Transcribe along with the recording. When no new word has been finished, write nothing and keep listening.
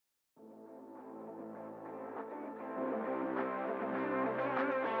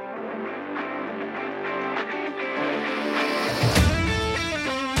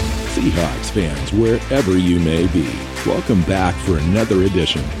Seahawks fans, wherever you may be, welcome back for another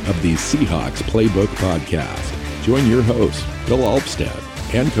edition of the Seahawks Playbook Podcast. Join your host, Bill Alvstad,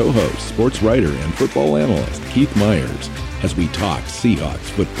 and co-host, sports writer and football analyst Keith Myers, as we talk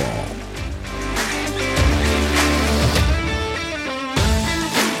Seahawks football.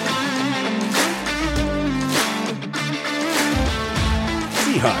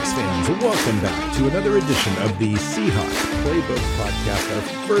 Seahawks fans, welcome back to another edition of the Seahawks Playbook Podcast, our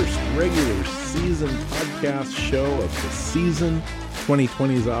first regular season podcast show of the season.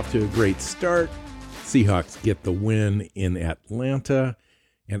 2020 is off to a great start. Seahawks get the win in Atlanta,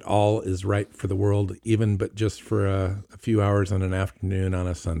 and all is right for the world, even but just for a few hours on an afternoon on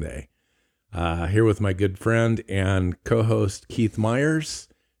a Sunday. Here with my good friend and co-host Keith Myers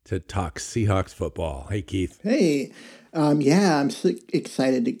to talk Seahawks football. Hey, Keith. Hey. I'm so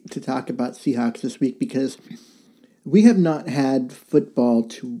excited to talk about Seahawks this week because we have not had football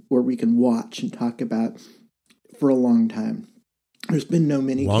to where we can watch and talk about for a long time. There's been no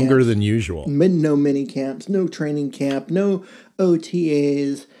mini camps. Longer than usual. Been no mini camps, no training camp, no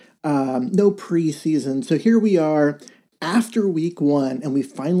OTAs, no preseason. So here we are after week one, and we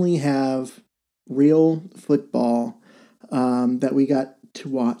finally have real football that we got to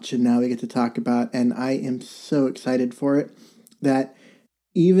watch, and now we get to talk about, and I am so excited for it that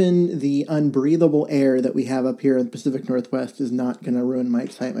even the unbreathable air that we have up here in the Pacific Northwest is not going to ruin my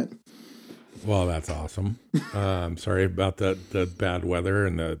excitement. Well, that's awesome. I'm sorry about the bad weather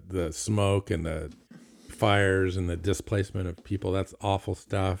and the smoke and the fires and the displacement of people. That's awful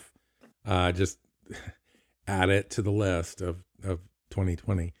stuff. Just add it to the list of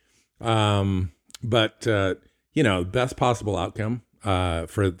 2020. But best possible outcome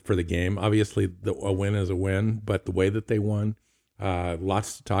for the game. Obviously, a win is a win, but the way that they won,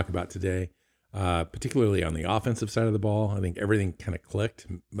 lots to talk about today, particularly on the offensive side of the ball. I think everything kind of clicked,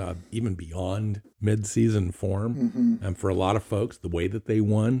 even beyond mid-season form. Mm-hmm. And for a lot of folks, the way that they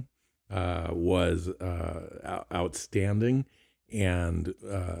won was outstanding, and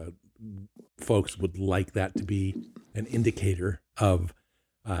folks would like that to be an indicator of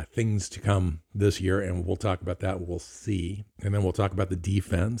things to come this year, and we'll talk about that. We'll see. And then we'll talk about the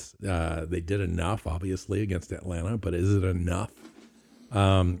defense. They did enough, obviously, against Atlanta, but is it enough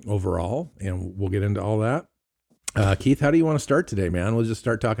overall? And we'll get into all that. Keith, how do you want to start today, man? We'll just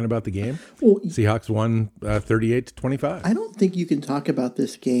start talking about the game. Well, Seahawks won 38-25. I don't think you can talk about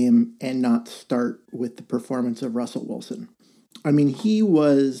this game and not start with the performance of Russell Wilson. I mean, he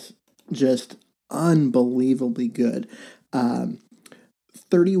was just unbelievably good.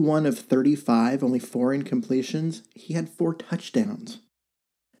 31 of 35, only 4 incompletions. He had 4 touchdowns.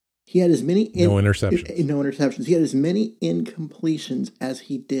 He had as many no interceptions. No interceptions. He had as many incompletions as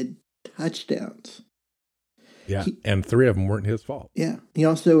he did touchdowns. Yeah, and 3 of them weren't his fault. Yeah. He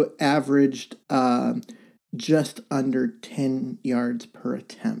also averaged just under 10 yards per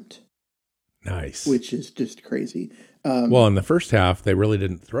attempt. Nice. Which is just crazy. Well, in the first half, they really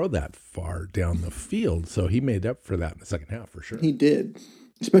didn't throw that far down the field, so he made up for that in the second half for sure. He did,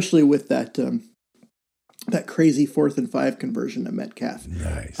 especially with that crazy 4th and 5 conversion to Metcalf.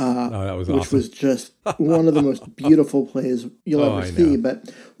 Nice. That was awesome. Which was just one of the most beautiful plays you'll ever see.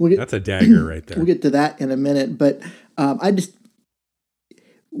 But that's a dagger right there. We'll get to that in a minute. But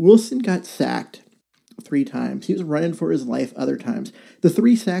Wilson got sacked 3 times. He was running for his life other times. The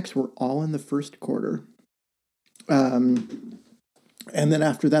 3 sacks were all in the first quarter. And then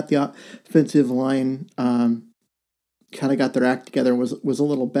after that, the offensive line kind of got their act together and was a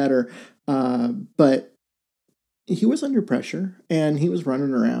little better. But he was under pressure, and he was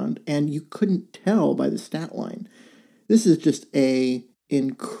running around, and you couldn't tell by the stat line. This is just a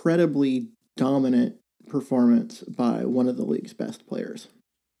incredibly dominant performance by one of the league's best players.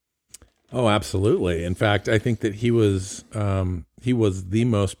 Oh, absolutely. In fact, I think that he was the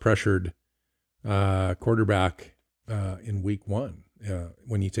most pressured quarterback in week one.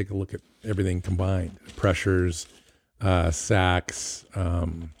 When you take a look at everything combined, pressures, sacks,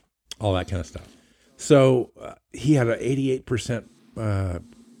 all that kind of stuff. So he had an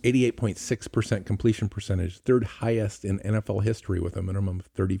 88.6% completion percentage, 3rd highest in NFL history with a minimum of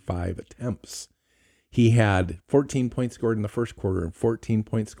 35 attempts. He had 14 points scored in the first quarter and 14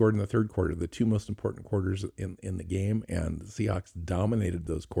 points scored in the third quarter, the 2 most important quarters in the game, and the Seahawks dominated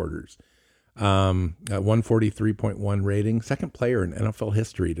those quarters. At 143.1 rating, 2nd player in NFL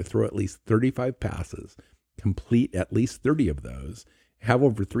history to throw at least 35 passes, complete at least 30 of those, have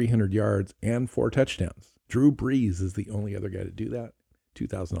over 300 yards, and 4 touchdowns. Drew Brees is the only other guy to do that.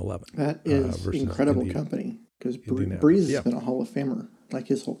 2011. That is incredible company, because Brees has been a Hall of Famer like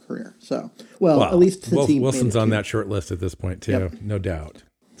his whole career. So, well at least since Wilson's on that short list at this point too, no doubt.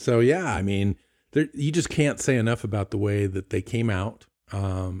 So yeah, I mean, you just can't say enough about the way that they came out,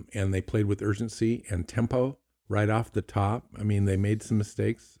 and they played with urgency and tempo right off the top. I mean, they made some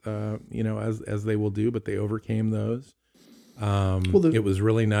mistakes, as they will do, but they overcame those. It was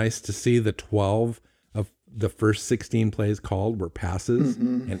really nice to see the 12 of the first 16 plays called were passes,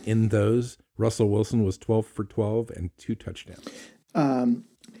 and in those, Russell Wilson was 12 for 12 and 2 touchdowns.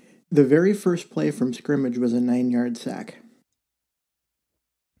 The very first play from scrimmage was a 9-yard sack.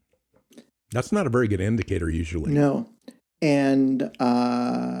 That's not a very good indicator usually. No. And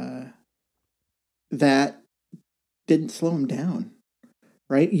that didn't slow him down,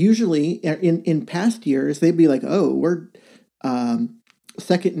 right? Usually in past years, they'd be like, oh, we're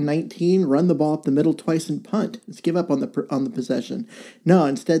 2nd and 19, run the ball up the middle twice and punt. Let's give up on the possession. No,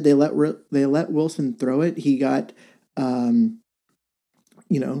 instead they let Wilson throw it. He got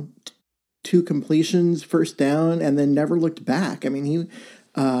 2 completions, first down, and then never looked back. I mean,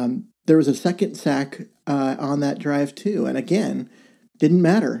 there was a second sack on that drive too, and again, didn't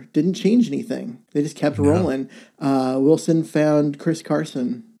matter, didn't change anything. They just kept rolling. Wilson found Chris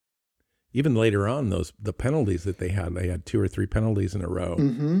Carson. Even later on, the penalties that they had 2 or 3 penalties in a row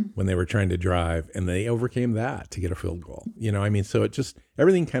when they were trying to drive, and they overcame that to get a field goal. So it just,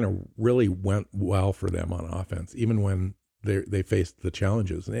 everything kind of really went well for them on offense, even when they faced the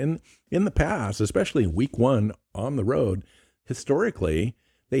challenges. And in the past, especially week 1 on the road, historically,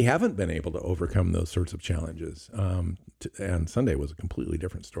 they haven't been able to overcome those sorts of challenges. And Sunday was a completely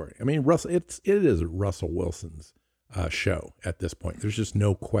different story. I mean, it is Russell Wilson's show at this point. There's just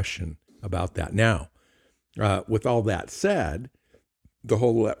no question about that. Now, with all that said, the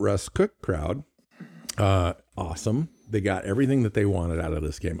whole Let Russ Cook crowd, awesome. They got everything that they wanted out of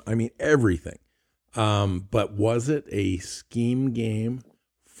this game. I mean, everything. But was it a scheme game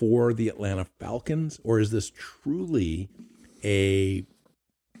for the Atlanta Falcons, or is this truly a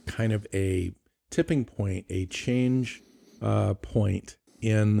kind of a tipping point, a change point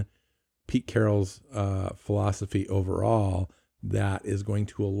in Pete Carroll's philosophy overall that is going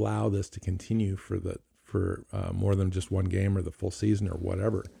to allow this to continue for more than just one game or the full season or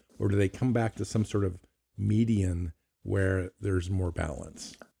whatever? Or do they come back to some sort of median where there's more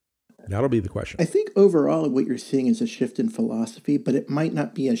balance? That'll be the question. I think overall what you're seeing is a shift in philosophy, but it might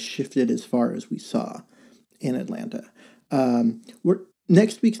not be as shifted as far as we saw in Atlanta.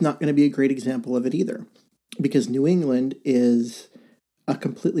 Next week's not going to be a great example of it either, because New England is a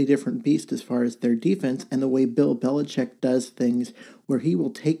completely different beast as far as their defense and the way Bill Belichick does things, where he will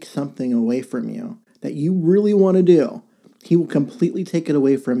take something away from you that you really want to do. He will completely take it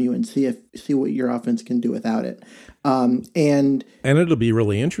away from you and see what your offense can do without it. And it'll be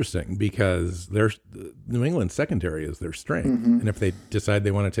really interesting because New England secondary is their strength. And if they decide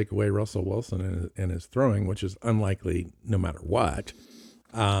they want to take away Russell Wilson and his throwing, which is unlikely no matter what,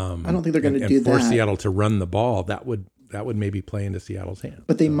 I don't think they're going to do that. And force Seattle to run the ball, that would maybe play into Seattle's hand.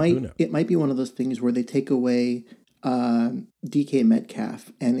 But it might be one of those things where they take away DK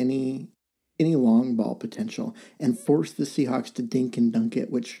Metcalf and any long ball potential and force the Seahawks to dink and dunk it,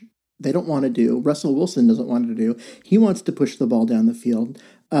 which they don't want to do. Russell Wilson doesn't want to do. He wants to push the ball down the field.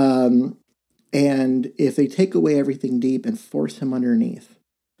 And if they take away everything deep and force him underneath,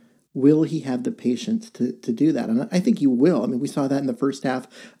 will he have the patience to do that? And I think he will. I mean, we saw that in the first half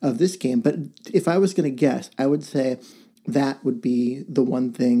of this game. But if I was going to guess, I would say that would be the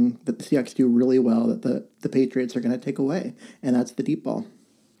one thing that the Seahawks do really well that the Patriots are going to take away, and that's the deep ball.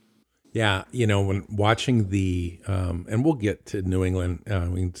 Yeah, when watching and we'll get to New England,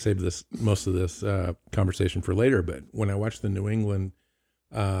 we can save most of this conversation for later, but when I watched the New England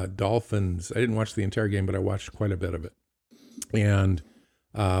Dolphins, I didn't watch the entire game, but I watched quite a bit of it. And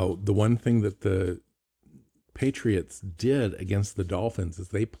the one thing that the Patriots did against the Dolphins is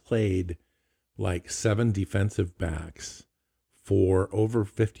they played like 7 defensive backs for over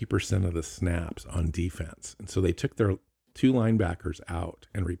 50% of the snaps on defense. And so they took their 2 linebackers out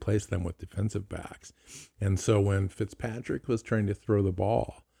and replaced them with defensive backs. And so when Fitzpatrick was trying to throw the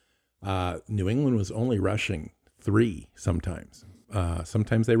ball, New England was only rushing 3 sometimes.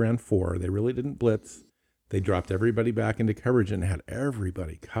 Sometimes they ran 4. They really didn't blitz. They dropped everybody back into coverage and had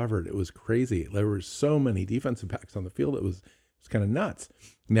everybody covered. It was crazy. There were so many defensive backs on the field. It was kind of nuts.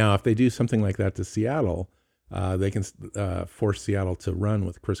 Now, if they do something like that to Seattle, they can force Seattle to run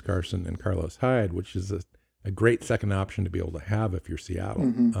with Chris Carson and Carlos Hyde, which is a great second option to be able to have if you're Seattle,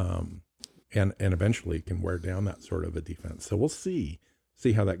 and eventually can wear down that sort of a defense. So we'll see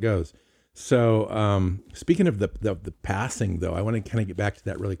how that goes. So speaking of the passing, though, I want to kind of get back to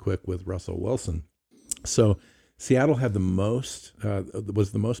that really quick with Russell Wilson. So Seattle had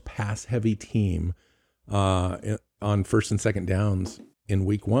was the most pass heavy team on first and second downs in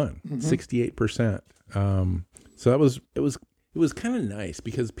week one, 68%. So it was kind of nice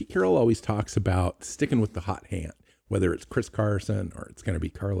because Pete Carroll always talks about sticking with the hot hand, whether it's Chris Carson or it's going to be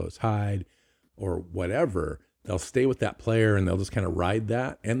Carlos Hyde or whatever. They'll stay with that player and they'll just kind of ride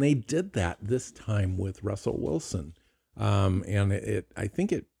that. And they did that this time with Russell Wilson. And I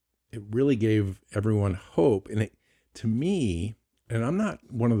think it really gave everyone hope. And to me, and I'm not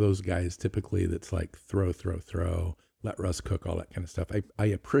one of those guys typically that's like throw, let Russ cook, all that kind of stuff. I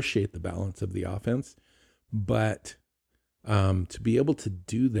appreciate the balance of the offense, but to be able to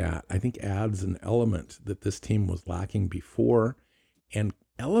do that, I think adds an element that this team was lacking before and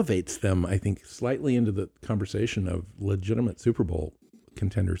elevates them, I think, slightly into the conversation of legitimate Super Bowl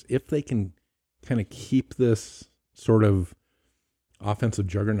contenders if they can kind of keep this sort of offensive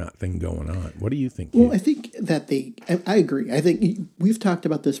juggernaut thing going on. What do you think, Kate? Well, I think that I agree. I think we've talked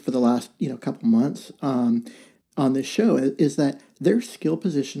about this for the last, couple months on this show, is that their skill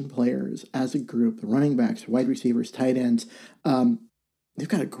position players as a group, the running backs, wide receivers, tight ends, they've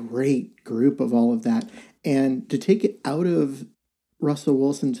got a great group of all of that. And to take it out of Russell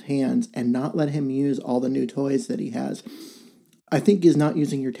Wilson's hands and not let him use all the new toys that he has, I think is not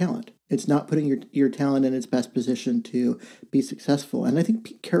using your talent. It's not putting your talent in its best position to be successful. And I think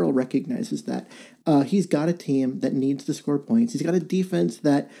Pete Carroll recognizes that. He's got a team that needs to score points. He's got a defense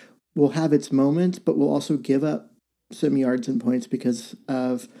that will have its moments, but will also give up some yards and points because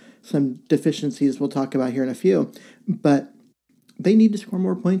of some deficiencies we'll talk about here in a few. But they need to score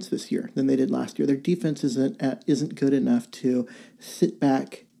more points this year than they did last year. Their defense isn't good enough to sit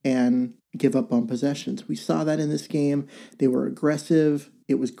back and give up on possessions. We saw that in this game. They were aggressive.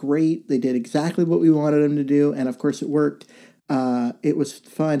 It was great. They did exactly what we wanted them to do, and of course it worked. It was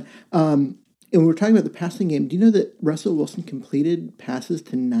fun. And we were talking about the passing game. Do you know that Russell Wilson completed passes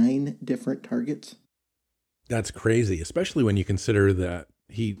to 9 different targets? That's crazy, especially when you consider that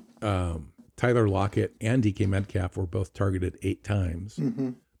Tyler Lockett and DK Metcalf were both targeted 8 times. Mm-hmm.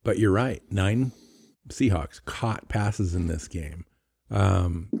 But you're right, 9 Seahawks caught passes in this game,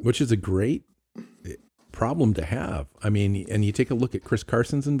 which is a great problem to have. I mean, and you take a look at Chris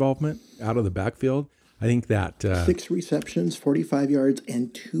Carson's involvement out of the backfield. I think that 6 receptions, 45 yards,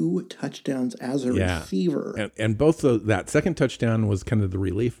 and 2 touchdowns as a receiver. And both that second touchdown was kind of the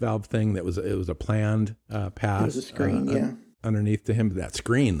relief valve thing. It was a planned pass. It was a screen, underneath to him. But that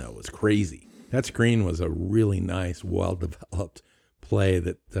screen though was crazy. That screen was a really nice, well-developed play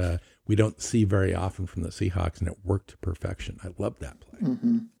that we don't see very often from the Seahawks, and it worked to perfection. I love that play.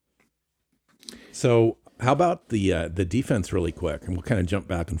 Mm-hmm. So how about the defense really quick? And we'll kind of jump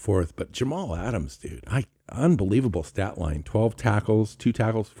back and forth. But Jamal Adams, dude, unbelievable stat line. 12 tackles, 2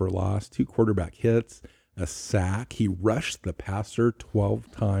 tackles for loss, 2 quarterback hits, a sack. He rushed the passer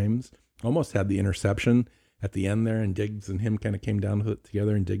 12 times, almost had the interception at the end there, and Diggs and him kind of came down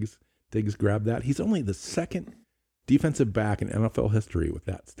together, and Diggs grabbed that. He's only the second defensive back in NFL history with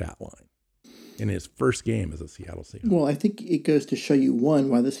that stat line in his first game as a Seattle Seahawks. Well, I think it goes to show you, one,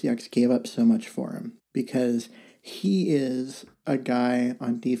 why the Seahawks gave up so much for him, because he is a guy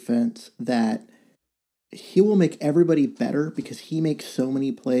on defense that he will make everybody better because he makes so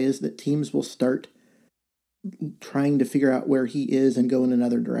many plays that teams will start trying to figure out where he is and go in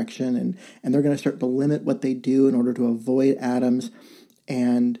another direction, and they're going to start to limit what they do in order to avoid Adams.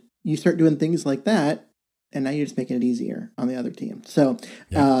 And you start doing things like that, and now you're just making it easier on the other team. So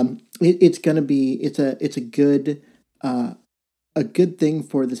it's going to be it's a good thing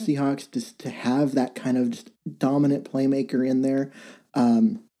for the Seahawks just to have that kind of just dominant playmaker in there.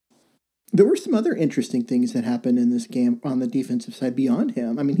 There were some other interesting things that happened in this game on the defensive side beyond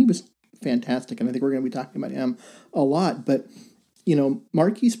him. I mean, he was fantastic, and I think we're going to be talking about him a lot. But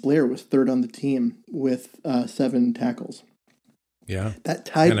Marquise Blair was third on the team with 7 tackles. Yeah, that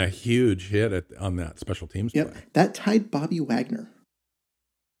tied, and a huge hit on that special teams play. That tied Bobby Wagner.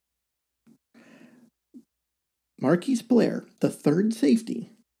 Marquise Blair, the third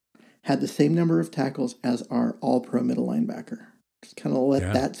safety, had the same number of tackles as our all-pro middle linebacker. Just kind of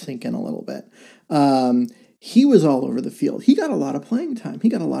let that sink in a little bit. He was all over the field. He got a lot of playing time. He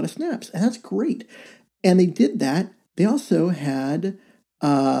got a lot of snaps, and that's great. And they did that. They also had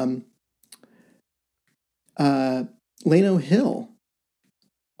Lano Hill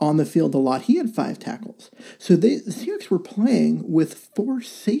on the field a lot. He had 5 tackles. So the Seahawks were playing with 4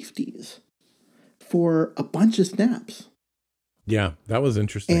 safeties for a bunch of snaps. Yeah, that was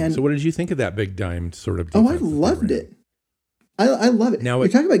interesting. And, so what did you think of that big dime sort of defense? Oh, I loved it. I love it. Now you're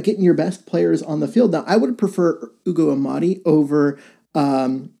talking about getting your best players on the field. Now, I would prefer Ugo Amadi over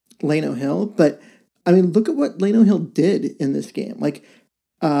Lano Hill, but I mean, look at what Lano Hill did in this game. Like,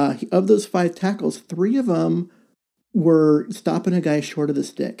 of those 5 tackles, 3 of them were stopping a guy short of the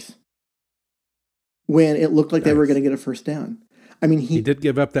sticks when it looked like they were going to get a first down. I mean, he did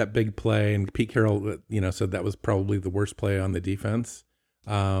give up that big play, and Pete Carroll, said that was probably the worst play on the defense.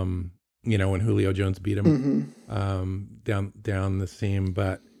 When Julio Jones beat him down the seam.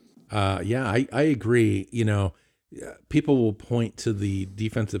 But I agree. People will point to the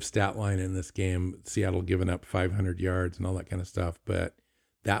defensive stat line in this game, Seattle giving up 500 yards and all that kind of stuff. But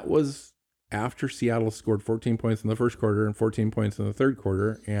that was after Seattle scored 14 points in the first quarter and 14 points in the third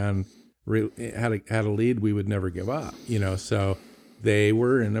quarter, and had a lead we would never give up. So they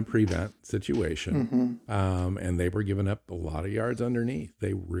were in a prevent situation, and they were giving up a lot of yards underneath.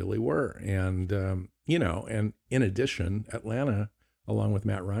 They really were. And, and in addition, Atlanta, along with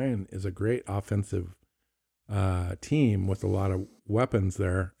Matt Ryan, is a great offensive team with a lot of weapons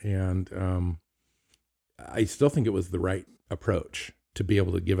there. And I still think it was the right approach to be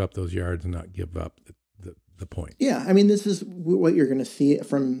able to give up those yards and not give up the point. Yeah, I mean, this is what you're going to see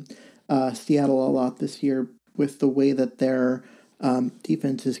from Seattle a lot this year with the way that their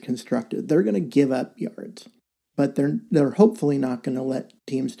defense is constructed. They're going to give up yards, but they're hopefully not going to let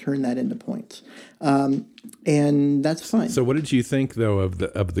teams turn that into points, and that's fine. So, what did you think though of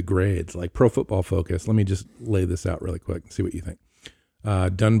the grades? Like Pro Football Focus, let me just lay this out really quick and see what you think.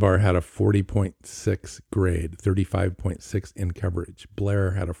 Dunbar had a 40.6 grade, 35.6 in coverage.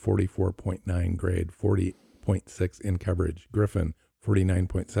 Blair had a 44.9 grade, 40.6 in coverage. Griffin,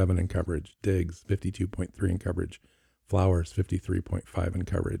 49.7 in coverage. Diggs, 52.3 in coverage. Flowers, 53.5 in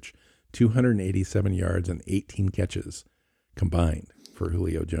coverage. 287 yards and 18 catches combined for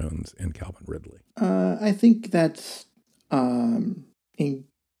Julio Jones and Calvin Ridley. I think that's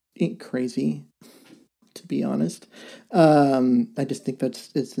crazy, to be honest. I just think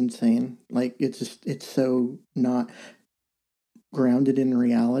it's insane. Like, it's so not grounded in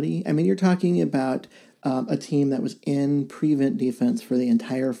reality. I mean, you're talking about a team that was in prevent defense for the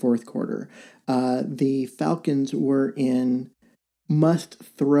entire fourth quarter. The Falcons were in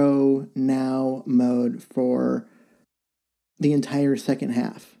must-throw now mode for the entire second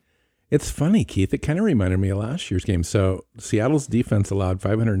half. It's funny, Keith. It kind of reminded me of last year's game. So Seattle's defense allowed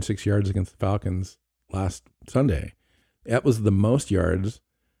 506 yards against the Falcons last Sunday. That was the most yards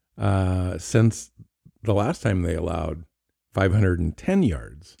since the last time they allowed 510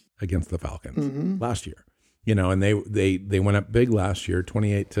 yards against the Falcons last year. And they went up big last year,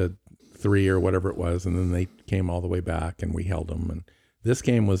 28-3 or whatever it was, and then they came all the way back and we held them. And this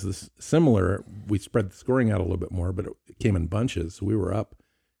game was similar. We spread the scoring out a little bit more, but it came in bunches. So we were up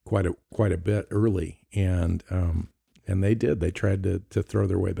quite a bit early, and they did. They tried to throw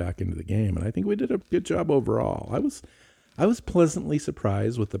their way back into the game, and I think we did a good job overall. I was pleasantly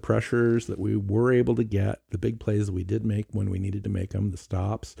surprised with the pressures that we were able to get, the big plays that we did make when we needed to make them, the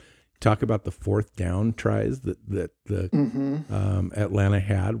stops. Talk about the fourth down tries that Atlanta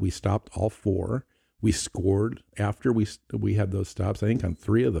had. We stopped all four. We scored after we had those stops, I think, on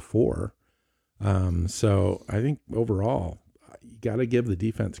 3 of the 4. So I think overall, you got to give the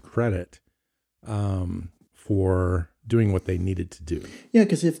defense credit for doing what they needed to do. Yeah,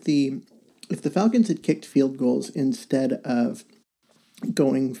 because if the Falcons had kicked field goals instead of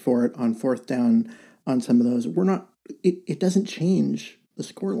going for it on fourth down on some of those, it doesn't change the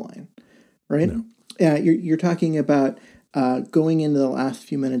score line, right? No. You're talking about going into the last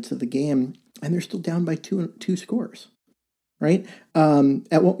few minutes of the game, and they're still down by two scores, right? When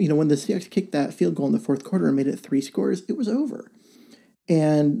the Seahawks kicked that field goal in the fourth quarter and made it 3 scores, it was over,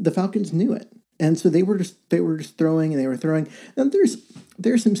 and the Falcons knew it, and so they were just throwing and they were throwing. And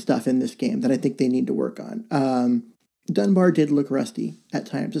there's some stuff in this game that I think they need to work on. Dunbar did look rusty at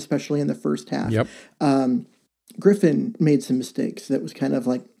times, especially in the first half. Yep. Griffin made some mistakes that was kind of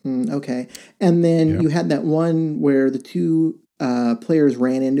like, okay. And then you had that one where the two players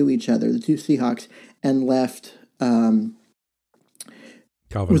ran into each other, the two Seahawks, and left, was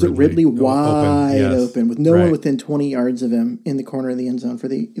it Ridley wide open with no one within 20 yards of him in the corner of the end zone for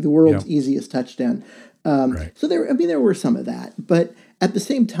the world's easiest touchdown. So there were some of that. But at the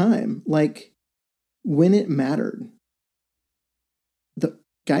same time, like, when it mattered, the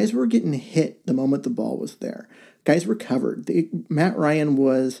guys were getting hit the moment the ball was there. Guys were covered. Matt Ryan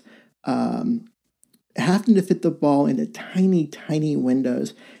was having to fit the ball into tiny, tiny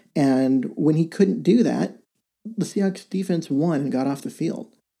windows. And when he couldn't do that, the Seahawks defense won and got off the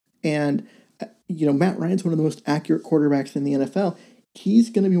field. And, Matt Ryan's one of the most accurate quarterbacks in the NFL.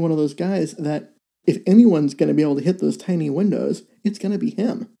 He's going to be one of those guys that if anyone's going to be able to hit those tiny windows, it's going to be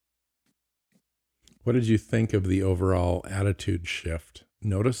him. What did you think of the overall attitude shift?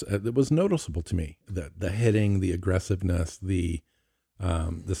 It was noticeable to me, the hitting, the aggressiveness, the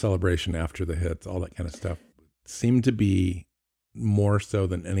celebration after the hits, all that kind of stuff. seemed to be more so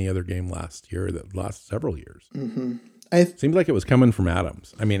than any other game last year, the last several years. Mm-hmm. Seemed like it was coming from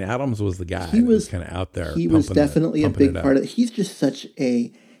Adams. I mean, Adams was the guy who was kind of out there. He was definitely a big part of it. He's just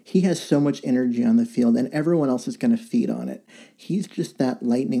he has so much energy on the field, and everyone else is going to feed on it. He's just that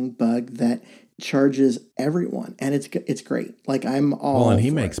lightning bug that charges everyone, and it's great. Like, I'm all and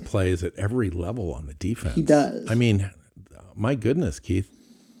he makes plays at every level on the defense. He does. I mean, my goodness, Keith,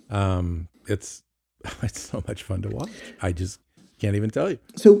 it's so much fun to watch. I just can't even tell you.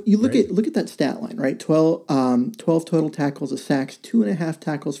 So you look at that stat line, right? 12 total tackles, a sacks, 2.5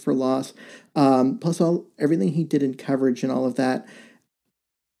 tackles for loss, plus everything he did in coverage and all of that.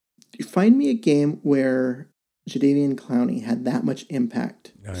 Find me a game where Jadeveon Clowney had that much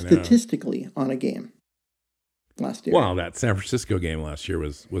impact statistically on a game last year. Well, that San Francisco game last year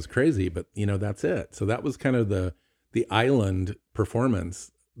was crazy, but that's it. So that was kind of the island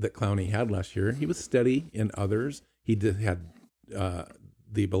performance that Clowney had last year. He was steady in others. He had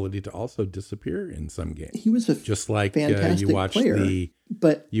the ability to also disappear in some games. He was just like fantastic you watched player,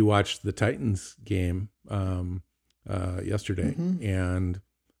 you watched the Titans game yesterday, and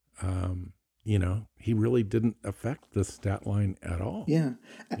he really didn't affect the stat line at all. Yeah,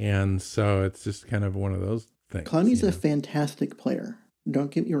 and so it's just kind of one of those things. Clowney's a fantastic player.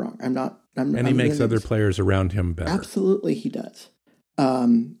 Don't get me wrong. And he makes other players around him better. Absolutely, he does.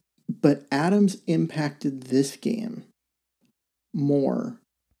 But Adams impacted this game more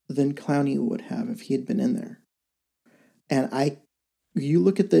than Clowney would have if he had been in there. And you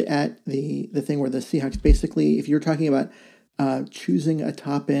look at the thing where the Seahawks basically, if you're talking about choosing a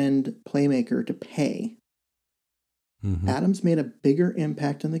top end playmaker to pay, Adams made a bigger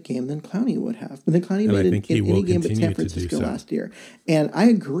impact in the game than Clowney would have. But then Clowney made it in any game but San Francisco last year. And I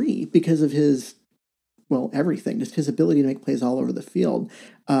agree because of his, everything, just his ability to make plays all over the field.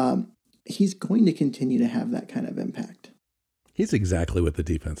 He's going to continue to have that kind of impact. He's exactly what the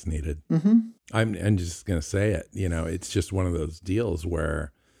defense needed. I'm just going to say it. It's just one of those deals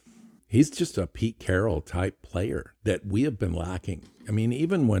where he's just a Pete Carroll type player that we have been lacking. I mean,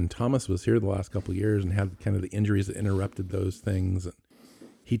 even when Thomas was here the last couple of years and had kind of the injuries that interrupted those things,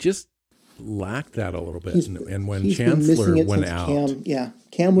 he just lacked that a little bit. And when Chancellor went out,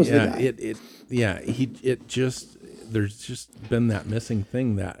 Cam was the guy. There's just been that missing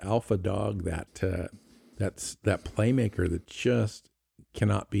thing, that alpha dog, that playmaker that just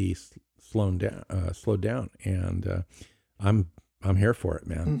cannot be slowed down. And I'm here for it,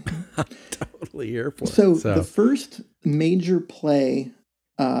 man. I'm totally here for it. So the first major play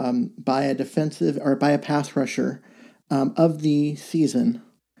by a defensive or by a pass rusher of the season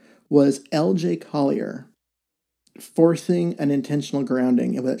was L.J. Collier forcing an intentional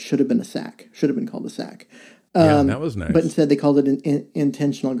grounding that should have been a sack, should have been called a sack. That was nice. But instead they called it an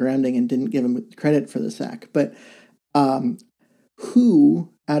intentional grounding and didn't give him credit for the sack. But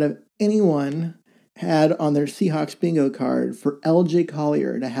who out of anyone had on their Seahawks bingo card for L.J.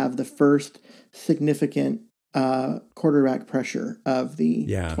 Collier to have the first significant quarterback pressure of the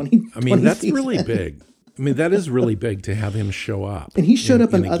 20 I mean, that's season. really big. I mean, that is really big to have him show up. And he showed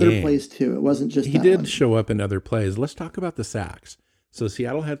up in other plays too. It wasn't just he did show up in other plays. Let's talk about the sacks. So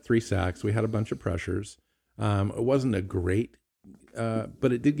Seattle had 3 sacks. We had a bunch of pressures. It wasn't a great,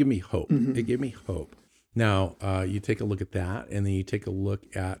 but it did give me hope. It gave me hope. Now, you take a look at that, and then you take a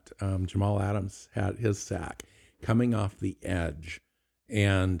look at Jamal Adams had his sack coming off the edge.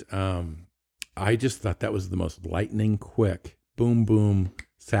 And I just thought that was the most lightning quick, boom, boom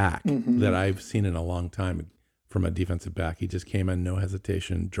sack that I've seen in a long time from a defensive back. He just came in, no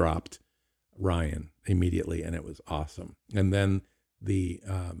hesitation, dropped Ryan immediately, and it was awesome. And then the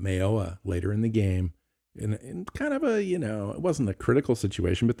Mayoa later in the game, in kind of a, it wasn't a critical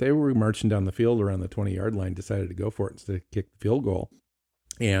situation, but they were marching down the field around the 20-yard line, decided to go for it instead of kick the field goal.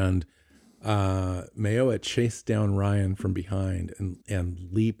 And Mayoa chased down Ryan from behind and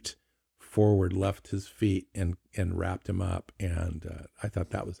leaped forward, left his feet and wrapped him up. And I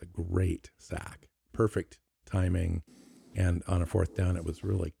thought that was a great sack. Perfect timing. And on a 4th down, it was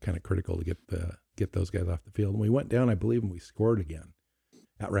really kind of critical to get those guys off the field. And we went down, I believe, and we scored again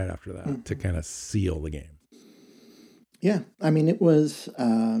right after that to kind of seal the game. Yeah. I mean, it was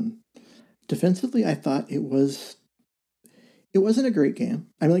defensively, I thought it wasn't a great game.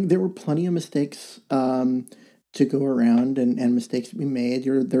 I mean, there were plenty of mistakes to go around and mistakes to be made.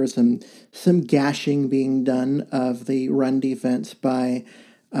 There was some gashing being done of the run defense by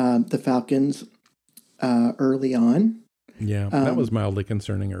the Falcons early on. Yeah, that was mildly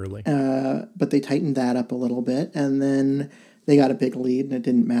concerning early. But they tightened that up a little bit, and then they got a big lead, and it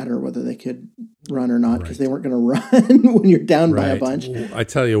didn't matter whether they could run or not because they weren't going to run when you're down by a bunch. Well, I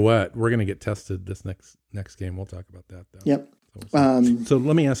tell you what, we're going to get tested this next game. We'll talk about that, though. Yep. So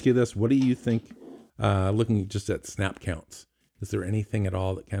let me ask you this. What do you think, looking just at snap counts, is there anything at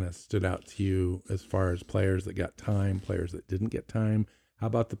all that kind of stood out to you as far as players that got time, players that didn't get time? How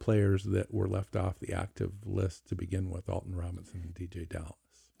about the players that were left off the active list to begin with, Alton Robinson and DJ Dallas?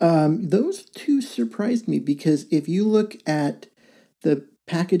 Those two surprised me because if you look at the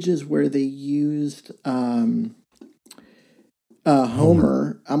packages where they used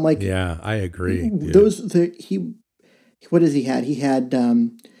Homer, I'm like, yeah, I agree. What does he had? He had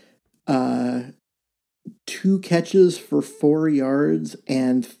 2 catches for 4 yards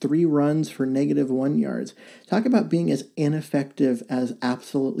and 3 runs for -1 yards. Talk about being as ineffective as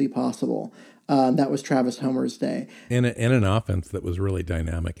absolutely possible. That was Travis Homer's day. In an offense that was really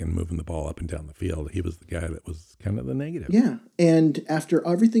dynamic and moving the ball up and down the field, he was the guy that was kind of the negative. Yeah, and after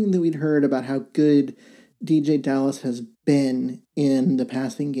everything that we'd heard about how good DJ Dallas has been in the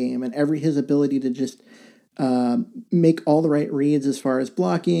passing game and his ability to just make all the right reads as far as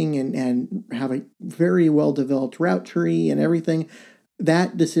blocking and have a very well-developed route tree and everything,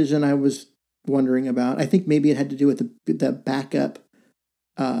 that decision I was wondering about. I think maybe it had to do with the backup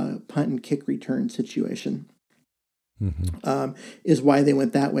punt and kick return situation is why they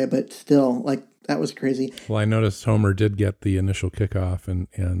went that way. But still, like, that was crazy. Well, I noticed Homer did get the initial kickoff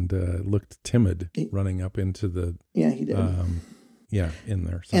and looked timid running up into the... Yeah, he did. In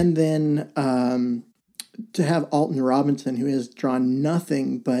there. So. And then to have Alton Robinson, who has drawn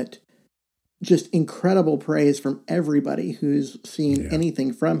nothing but just incredible praise from everybody who's seen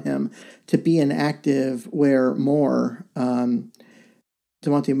anything from him, to be an active where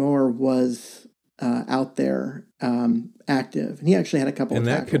Demonte Moore was out there active, and he actually had a couple of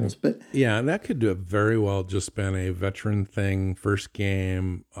tackles. And that could have very well just been a veteran thing, first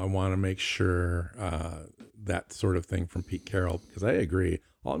game. I want to make sure that sort of thing from Pete Carroll, because I agree,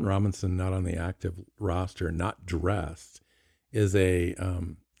 Alton Robinson not on the active roster, not dressed, is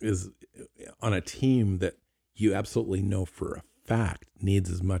on a team that you absolutely know for a fact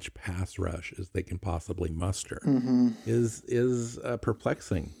needs as much pass rush as they can possibly muster. Is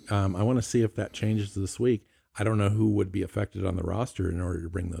perplexing. I want to see if that changes this week. I don't know who would be affected on the roster in order to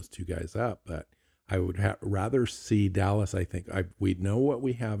bring those two guys up, but I would rather see Dallas. I think we know what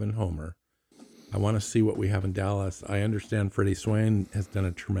we have in Homer. I want to see what we have in Dallas. I understand Freddie Swain has done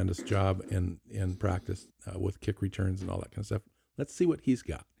a tremendous job in practice with kick returns and all that kind of stuff. Let's see what he's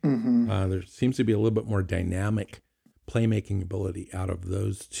got. There seems to be a little bit more dynamic playmaking ability out of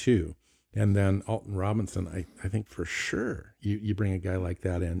those two. And then Alton Robinson, I think for sure you bring a guy like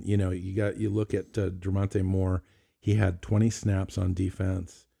that in. You know, you look at Demonte Moore. He had 20 snaps on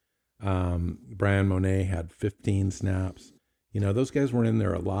defense. Brian Monet had 15 snaps. You know, those guys were in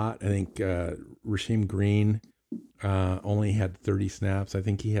there a lot. I think Rasheem Green only had 30 snaps. I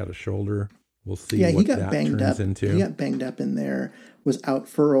think he had a shoulder. We'll see what that turns into. He got banged up in there, was out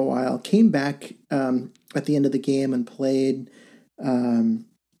for a while, came back at the end of the game and played.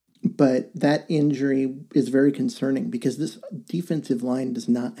 But that injury is very concerning because this defensive line does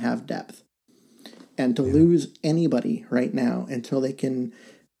not have depth. And to lose anybody right now until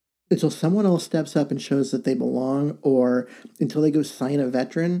someone else steps up and shows that they belong, or until they go sign a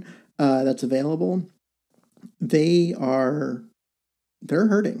veteran that's available, they're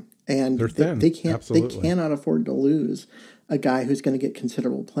hurting. And they're thin. They cannot afford to lose a guy who's going to get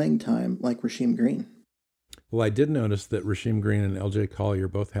considerable playing time like Rasheem Green. Well, I did notice that Rasheem Green and LJ Collier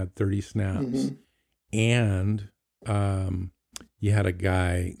both had 30 snaps, and you had a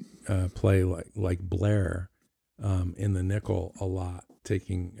guy play like Blair in the nickel a lot,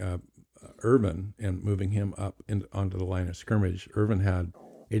 taking Irvin and moving him up onto the line of scrimmage. Irvin had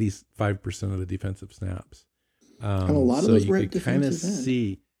 85% of the defensive snaps. And a lot of those were at defensive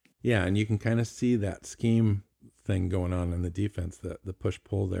end. And you can kind of see that scheme thing going on in the defense, the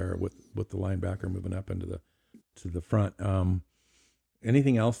push-pull there with the linebacker moving up into the front.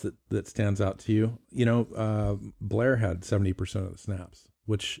 Anything else that stands out to you? You know, Blair had 70% of the snaps,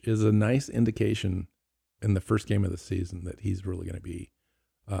 which is a nice indication in the first game of the season that he's really going to be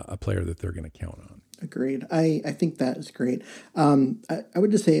a player that they're going to count on. Agreed. I think that is great. I would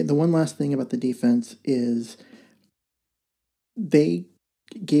just say the one last thing about the defense is they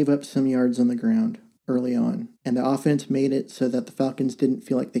gave up some yards on the ground early on, and the offense made it so that the Falcons didn't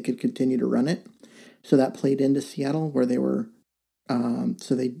feel like they could continue to run it. So that played into Seattle, where they were,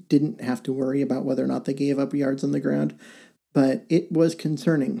 so they didn't have to worry about whether or not they gave up yards on the ground. But it was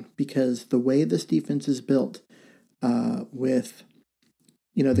concerning because the way this defense is built, with,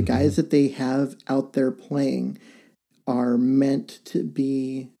 the guys that they have out there playing, are meant to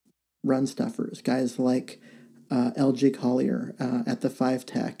be run stuffers. Guys like LJ Collier at the 5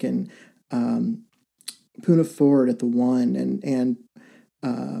 tech, and Poona Ford at the 1, and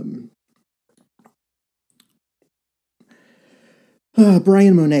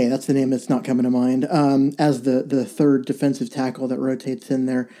Brian Monet, that's the name that's not coming to mind, as the third defensive tackle that rotates in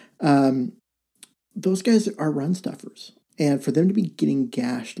there. Those guys are run stuffers. And for them to be getting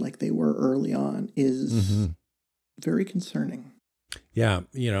gashed like they were early on is very concerning. Yeah,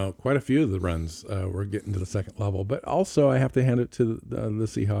 quite a few of the runs were getting to the second level. But also, I have to hand it to the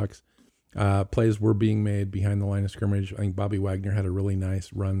Seahawks. Plays were being made behind the line of scrimmage. I think Bobby Wagner had a really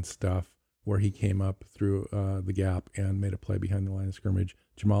nice run stuff where he came up through the gap and made a play behind the line of scrimmage.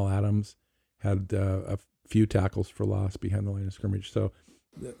 Jamal Adams had a few tackles for loss behind the line of scrimmage. So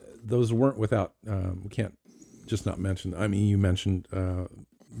those weren't without, we can't just not mention, I mean, you mentioned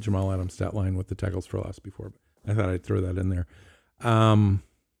Jamal Adams' stat line with the tackles for loss before, but I thought I'd throw that in there.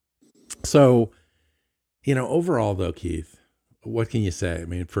 So, overall though, Keith, what can you say? I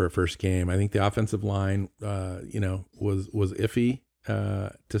mean, for a first game, I think the offensive line, was iffy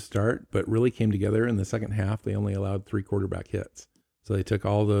to start, but really came together in the second half. They only allowed 3 quarterback hits. So they took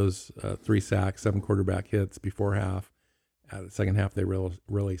all those 3 sacks, 7 quarterback hits before half. The second half, they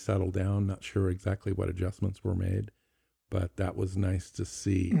really settled down. Not sure exactly what adjustments were made, but that was nice to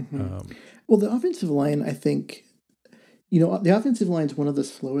see. Well, the offensive line, I think, the offensive line is one of the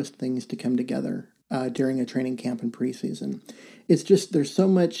slowest things to come together during a training camp and preseason. It's just there's so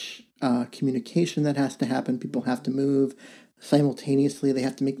much communication that has to happen. People have to move simultaneously. They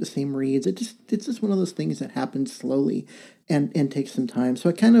have to make the same reads. It's just one of those things that happens slowly and takes some time. So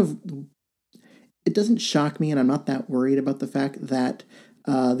it doesn't shock me, and I'm not that worried about the fact that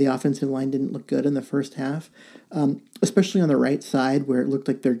the offensive line didn't look good in the first half, especially on the right side where it looked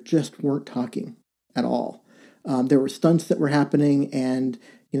like they just weren't talking at all. There were stunts that were happening, and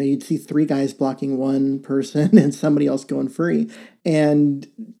you'd see 3 guys blocking one person and somebody else going free. And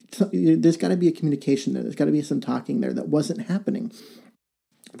there's got to be a communication there. There's got to be some talking there that wasn't happening.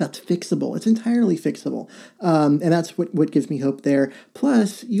 That's fixable. It's entirely fixable. And that's what gives me hope there.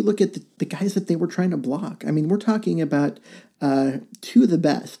 Plus, you look at the guys that they were trying to block. I mean, we're talking about 2 of the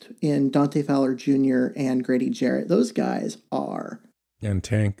best in Dante Fowler Jr. and Grady Jarrett. Those guys are... And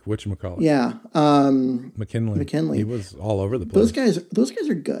Tank, whatchamacallit? Yeah. McKinley. He was all over the place. Those guys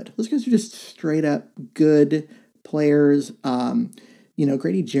are good. Those guys are just straight up good players.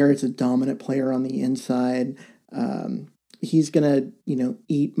 Grady Jarrett's a dominant player on the inside. He's going to,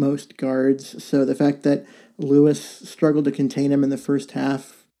 eat most guards. So the fact that Lewis struggled to contain him in the first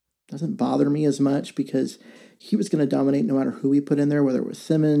half doesn't bother me as much because he was going to dominate no matter who we put in there, whether it was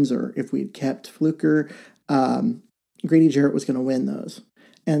Simmons or if we'd kept Fluker. Grady Jarrett was going to win those.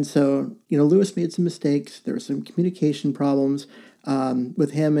 And so, Lewis made some mistakes. There were some communication problems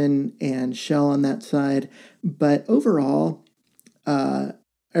with him and Shell on that side. But overall,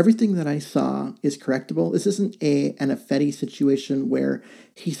 everything that I saw is correctable. This isn't an Affetti situation where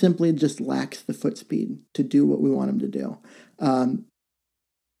he simply just lacks the foot speed to do what we want him to do.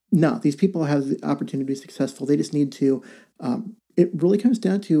 No, these people have the opportunity to be successful. They just need to... it really comes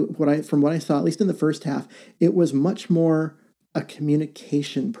down to from what I saw, at least in the first half, it was much more a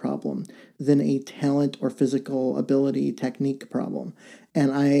communication problem than a talent or physical ability technique problem.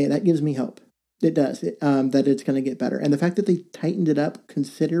 And that gives me hope. It does, that it's going to get better. And the fact that they tightened it up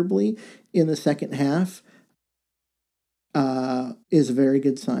considerably in the second half is a very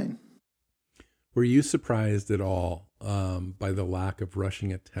good sign. Were you surprised at all by the lack of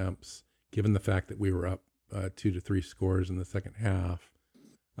rushing attempts, given the fact that we were up 2 to 3 scores in the second half?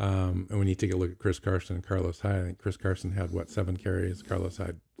 And when you take a look at Chris Carson and Carlos Hyde, I think Chris Carson had 7 carries, Carlos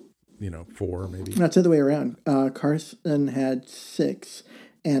Hyde, 4 maybe. That's the other way around. Carson had 6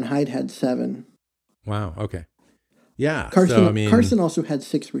 and Hyde had 7. Wow. Okay. Yeah. Carson also had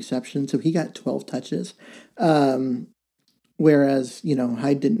 6 receptions, so he got 12 touches. Whereas,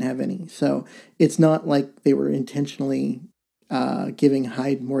 Hyde didn't have any. So it's not like they were intentionally giving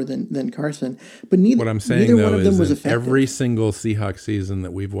Hyde more than Carson. But neither one of them was effective. Every single Seahawks season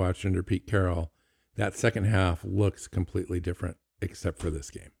that we've watched under Pete Carroll, that second half looks completely different except for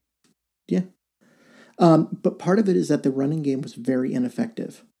this game. Yeah. But part of it is that the running game was very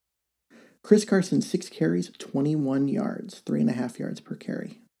ineffective. Chris Carson, 6 carries, 21 yards, 3.5 yards per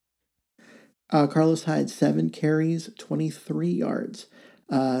carry. Carlos Hyde, 7 carries, 23 yards,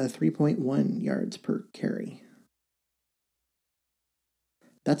 3.1 yards per carry.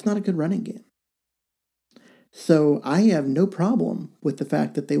 That's not a good running game. So I have no problem with the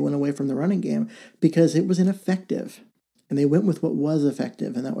fact that they went away from the running game because it was ineffective. And they went with what was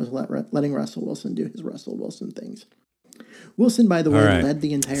effective, and that was letting Russell Wilson do his Russell Wilson things. Wilson, by the way, All right. led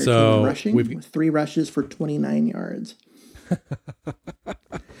the entire team So in rushing we've with 3 rushes for 29 yards.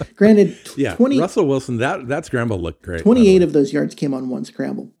 Granted, yeah, 20, Russell Wilson. That scramble looked great. 28 of those yards came on one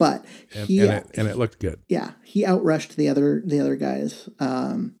scramble, but and he it looked good. yeah, he outrushed the other guys.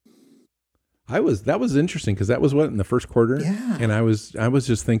 That was interesting because that was what in the first quarter. Yeah. And I was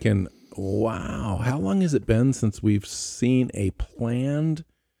just thinking, wow, how long has it been since we've seen a planned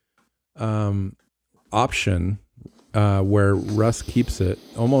option where Russ keeps it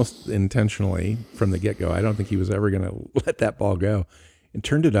almost intentionally from the get-go. I don't think he was ever going to let that ball go, and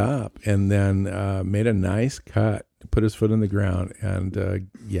turned it up, and then made a nice cut, put his foot in the ground, and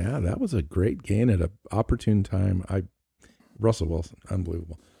yeah, that was a great gain at an opportune time. Russell Wilson,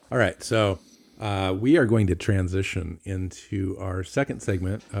 unbelievable. All right, so we are going to transition into our second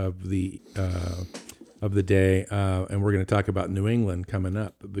segment of the day, and we're going to talk about New England coming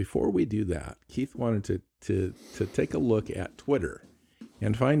up. But before we do that, Keith wanted to take a look at Twitter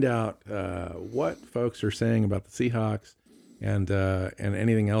and find out what folks are saying about the Seahawks and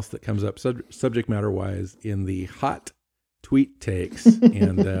anything else that comes up subject matter wise in the hot tweet takes,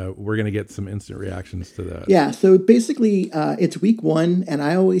 and we're going to get some instant reactions to those. Yeah, so basically it's week 1, and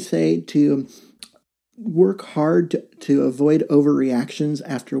I always say to work hard to avoid overreactions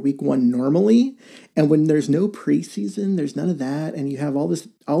after week 1 normally. And when there's no preseason, there's none of that, and you have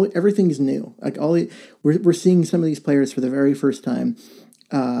everything's new. Like we're seeing some of these players for the very first time,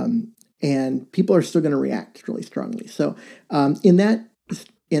 and people are still going to react really strongly. So in that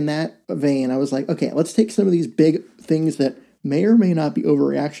vein, I was like, okay, let's take some of these big things that may or may not be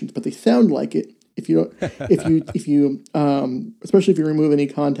overreactions, but they sound like it. If you especially if you remove any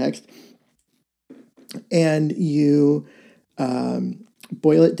context, and you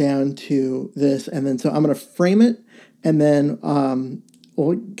boil it down to this, and then so I'm going to frame it, and then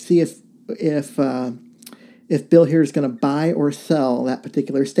we'll see if Bill here is going to buy or sell that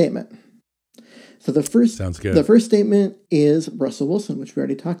particular statement. So Sounds good. The first statement is Russell Wilson, which we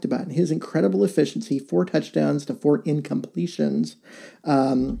already talked about, and his incredible efficiency, 4 touchdowns to 4 incompletions,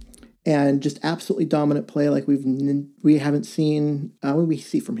 and just absolutely dominant play like we haven't seen. We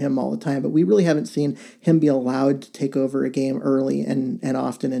see from him all the time, but we really haven't seen him be allowed to take over a game early and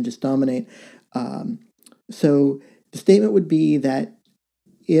often and just dominate. So the statement would be that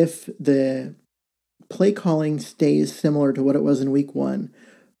if the play calling stays similar to what it was in week 1,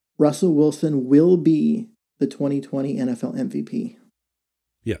 Russell Wilson will be the 2020 NFL MVP.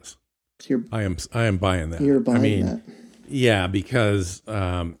 Yes. So I am buying that. You're buying that. Yeah, because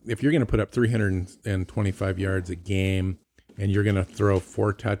if you're going to put up 325 yards a game and you're going to throw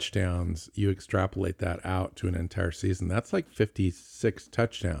 4 touchdowns, you extrapolate that out to an entire season. That's like 56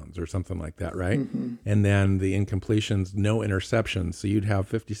 touchdowns or something like that, right? Mm-hmm. And then the incompletions, no interceptions. So you'd have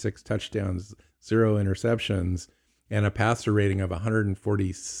 56 touchdowns, 0 interceptions, and a passer rating of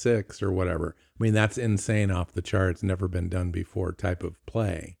 146 or whatever. I mean, that's insane, off the charts, never been done before type of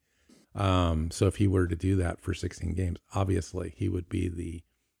play. So if he were to do that for 16 games, obviously he would be the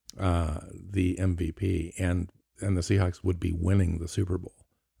MVP, and the Seahawks would be winning the Super Bowl,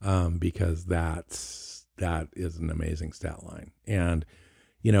 because that is an amazing stat line. And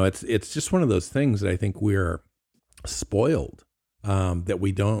it's just one of those things that I think we're spoiled, that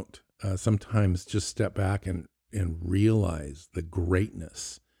we don't sometimes just step back and realize the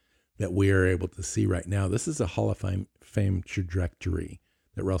greatness that we are able to see right now. This is a Hall of Fame trajectory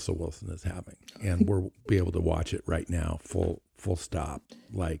that Russell Wilson is having, and we'll be able to watch it right now, full stop,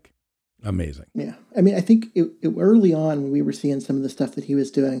 like amazing. Yeah, I mean, I think early on when we were seeing some of the stuff that he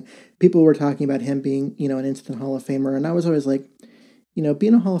was doing, people were talking about him being, an instant Hall of Famer, and I was always like,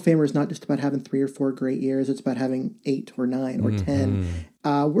 being a Hall of Famer is not just about having 3 or 4 great years; it's about having 8 or 9 or 10.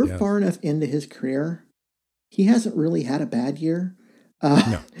 We're far enough into his career; he hasn't really had a bad year.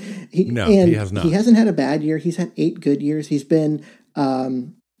 No, he has not. He hasn't had a bad year. He's had 8 good years. He's been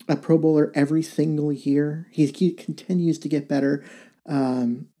a Pro Bowler every single year. He continues to get better,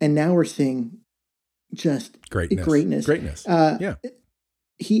 and now we're seeing just greatness. Yeah,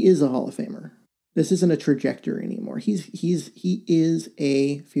 he is a Hall of Famer. This isn't a trajectory anymore. He is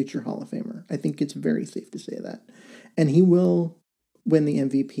a future Hall of Famer. I think it's very safe to say that, and he will win the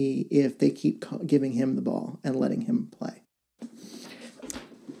MVP if they keep giving him the ball and letting him play.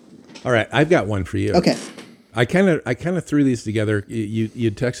 All right, I've got one for you. Okay. I kind of threw these together.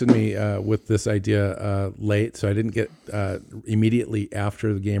 You texted me with this idea late, so I didn't get immediately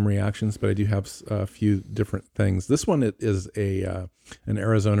after the game reactions, but I do have a few different things. This one is an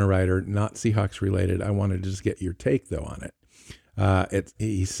Arizona writer, not Seahawks related. I wanted to just get your take though on it.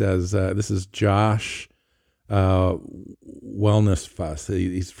 He says this is Josh Wellness Fuss.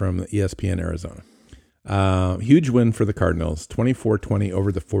 He's from ESPN Arizona. Huge win for the Cardinals, 24-20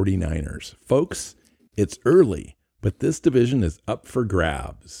 over the 49ers. Folks, it's early, but this division is up for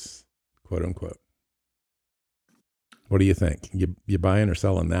grabs, quote unquote. What do you think? You buying or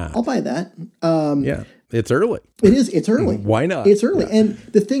selling that? I'll buy that. Yeah, it's early. It is. It's early. Why not? It's early. Yeah. And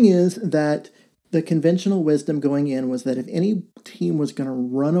the thing is that the conventional wisdom going in was that if any team was going to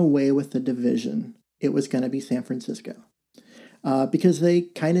run away with the division, it was going to be San Francisco. Because they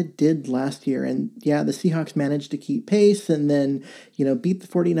kind of did last year. And yeah, the Seahawks managed to keep pace and then, beat the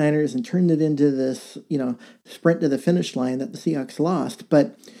 49ers and turned it into this, sprint to the finish line that the Seahawks lost.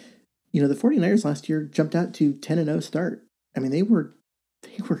 But, the 49ers last year jumped out to 10-0 start. I mean, they were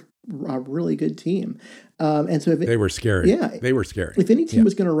a really good team. And so if they were scary. Yeah. They were scary. If any team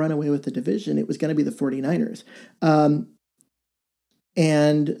was going to run away with the division, it was going to be the 49ers.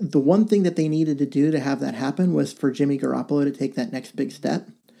 And the one thing that they needed to do to have that happen was for Jimmy Garoppolo to take that next big step.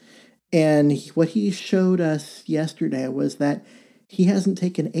 And what he showed us yesterday was that he hasn't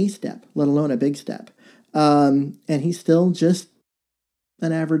taken a step, let alone a big step. And he's still just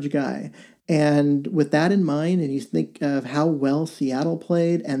an average guy. And with that in mind, and you think of how well Seattle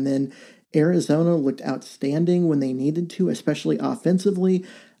played, and then Arizona looked outstanding when they needed to, especially offensively.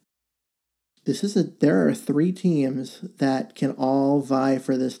 There are 3 teams that can all vie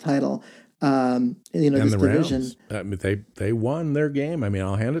for this title. And this the division. Rams, they won their game. I mean,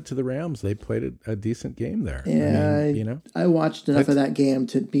 I'll hand it to the Rams. They played a decent game there. Yeah, I watched enough of that game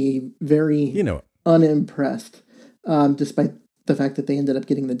to be very unimpressed, despite the fact that they ended up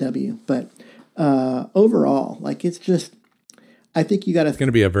getting the W. But overall, it's just, I think you got to. It's going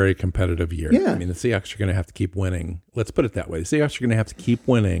to be a very competitive year. Yeah. I mean, the Seahawks are going to have to keep winning. Let's put it that way. The Seahawks are going to have to keep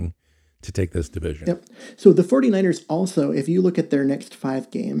winning to take this division. Yep. So the 49ers also, if you look at their next 5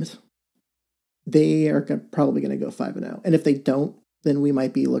 games, they are probably going to go 5-0. And if they don't, then we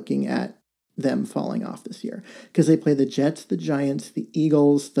might be looking at them falling off this year. Because they play the Jets, the Giants, the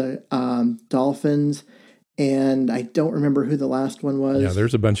Eagles, the Dolphins, and I don't remember who the last one was. Yeah,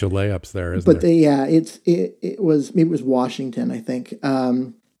 there's a bunch of layups there, isn't but there? It was Washington, I think.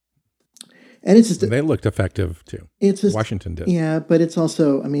 And it's just they looked effective too. It's just Washington did. Yeah, but it's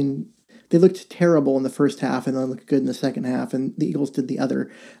also, they looked terrible in the first half and then looked good in the second half, and the Eagles did the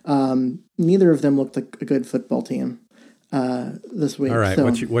other. Neither of them looked like a good football team this week. All right, so,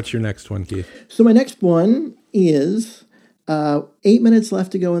 what's your next one, Keith? So my next one is 8 minutes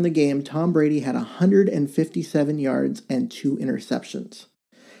left to go in the game. Tom Brady had 157 yards and 2 interceptions.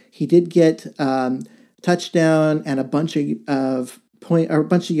 He did get touchdown and a bunch of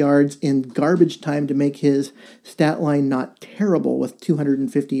yards in garbage time to make his stat line not terrible with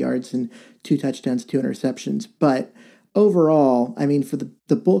 250 yards and 2 touchdowns, 2 interceptions. But overall, for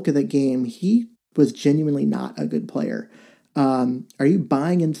the bulk of the game, he was genuinely not a good player. Are you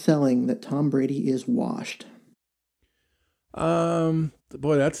buying and selling that Tom Brady is washed?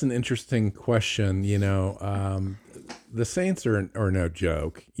 Boy, that's an interesting question. The Saints are no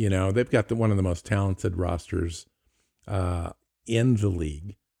joke. They've got one of the most talented rosters in the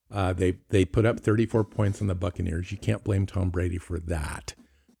league. They put up 34 points on the Buccaneers. You can't blame Tom Brady for that.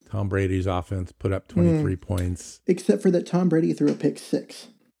 Tom Brady's offense put up 23 points. Except for that Tom Brady threw a pick 6.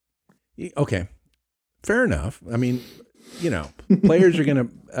 Okay. Fair enough. Players are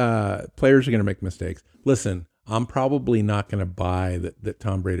gonna make mistakes. Listen, I'm probably not going to buy that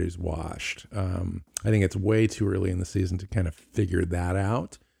Tom Brady's washed. I think it's way too early in the season to kind of figure that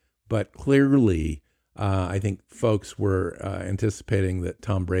out. But clearly, I think folks were anticipating that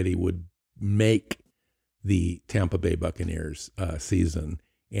Tom Brady would make the Tampa Bay Buccaneers season.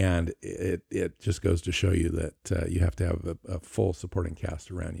 And it just goes to show you that you have to have a full supporting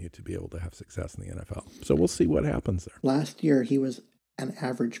cast around you to be able to have success in the NFL. So we'll see what happens there. Last year, he was an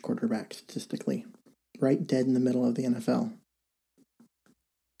average quarterback statistically, right dead in the middle of the NFL.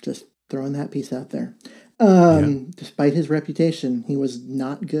 Just throwing that piece out there. Despite his reputation, he was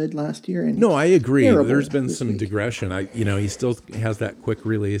not good last year. And no, I agree. There's been some digression. He still has that quick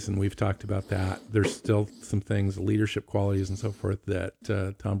release, and we've talked about that. There's still some things, leadership qualities and so forth,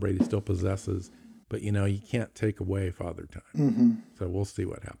 that Tom Brady still possesses. But, you can't take away Father Time. Mm-hmm. So we'll see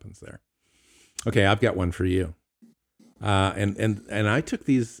what happens there. Okay, I've got one for you. And I took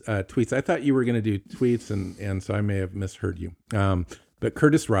these tweets. I thought you were going to do tweets, and so I may have misheard you. But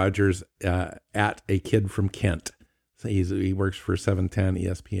Curtis Rogers, at a kid from Kent, so he works for 710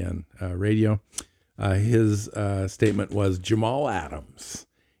 ESPN radio. His statement was, Jamal Adams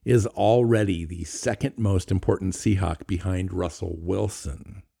is already the second most important Seahawk behind Russell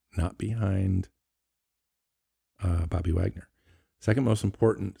Wilson, not behind Bobby Wagner. Second most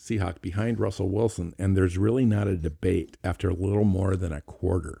important Seahawk behind Russell Wilson, and there's really not a debate after a little more than a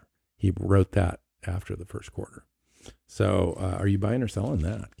quarter. He wrote that after the first quarter. So are you buying or selling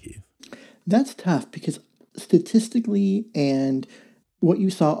that, Keith? That's tough because statistically and what you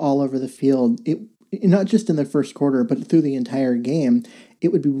saw all over the field, it not just in the first quarter, but through the entire game,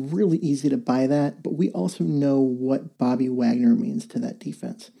 it would be really easy to buy that. But we also know what Bobby Wagner means to that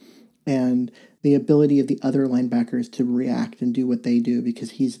defense and the ability of the other linebackers to react and do what they do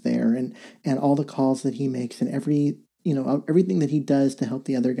because he's there and all the calls that he makes and everything that he does to help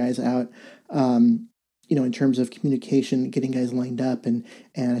the other guys out. In terms of communication, getting guys lined up and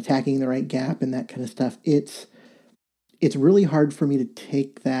attacking the right gap and that kind of stuff. It's really hard for me to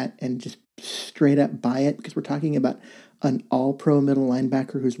take that and just straight up buy it because we're talking about an all-pro middle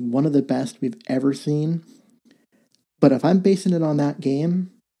linebacker who's one of the best we've ever seen. But if I'm basing it on that game,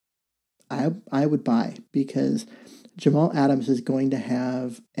 I would buy because Jamal Adams is going to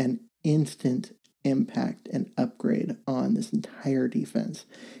have an instant impact and upgrade on this entire defense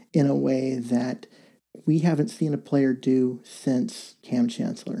in a way that we haven't seen a player do since Cam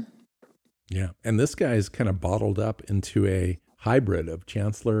Chancellor. Yeah, and this guy's kind of bottled up into a hybrid of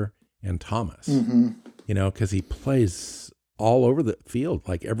Chancellor and Thomas, because he plays all over the field,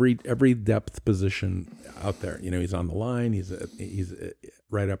 like every depth position out there. He's on the line. He's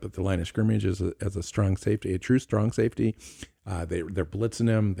right up at the line of scrimmage as a strong safety, a true strong safety. They're blitzing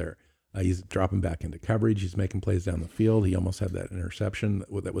him. He's dropping back into coverage. He's making plays down the field. He almost had that interception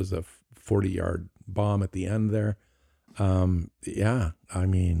that was a 40-yard bomb at the end there. I'm not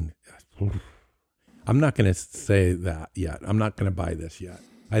going to say that yet. I'm not going to buy this yet.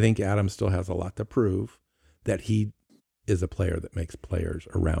 I think Adams still has a lot to prove that he is a player that makes players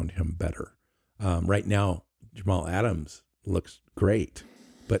around him better. Right now, Jamal Adams looks great,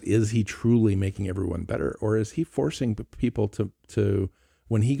 but is he truly making everyone better? Or is he forcing people to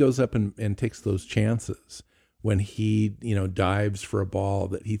when he goes up and takes those chances, when he, dives for a ball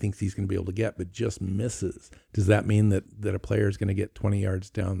that he thinks he's going to be able to get, but just misses, does that mean that a player is going to get 20 yards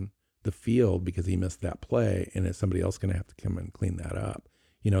down the field because he missed that play, and is somebody else going to have to come and clean that up?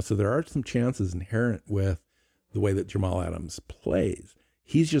 So there are some chances inherent with the way that Jamal Adams plays.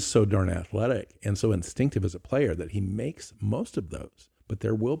 He's just so darn athletic and so instinctive as a player that he makes most of those. But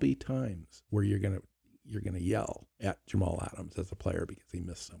there will be times where you're going to yell at Jamal Adams as a player because he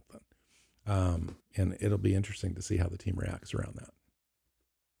missed something. And it'll be interesting to see how the team reacts around that.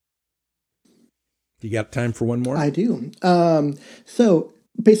 You got time for one more? I do. So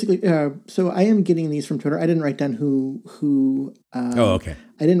basically, so I am getting these from Twitter. I didn't write down who. Okay.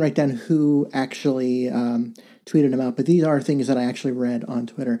 I didn't write down who actually tweeted them out, but these are things that I actually read on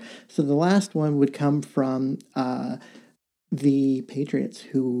Twitter. So the last one would come from the Patriots,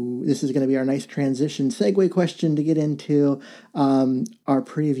 who this is going to be our nice transition segue question to get into our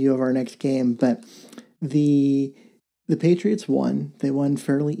preview of our next game. But the Patriots won. They won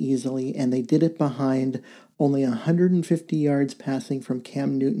fairly easily, and they did it behind only 150 yards passing from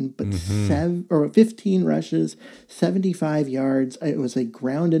Cam Newton, but 15 rushes, 75 yards. It was a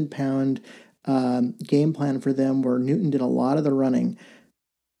ground and pound game plan for them where Newton did a lot of the running.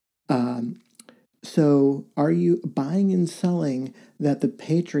 So are you buying and selling that the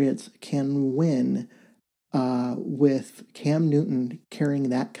Patriots can win with Cam Newton carrying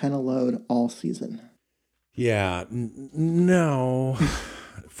that kind of load all season? Yeah, no.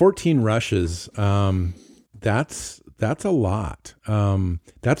 14 rushes. That's a lot.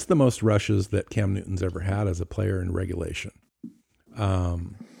 That's the most rushes that Cam Newton's ever had as a player in regulation.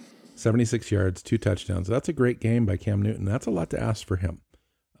 76 yards, 2 touchdowns. That's a great game by Cam Newton. That's a lot to ask for him,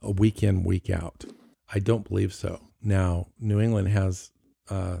 a week in, week out. I don't believe so. Now, New England has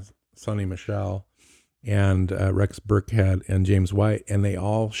Sonny Michel and Rex Burkhead and James White, and they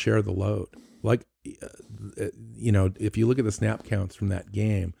all share the load. Like, if you look at the snap counts from that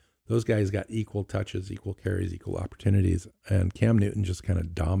game, those guys got equal touches, equal carries, equal opportunities, and Cam Newton just kind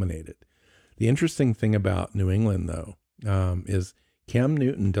of dominated. The interesting thing about New England, though, is Cam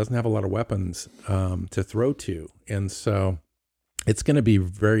Newton doesn't have a lot of weapons to throw to, and so it's going to be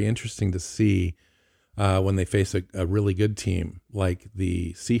very interesting to see when they face a really good team like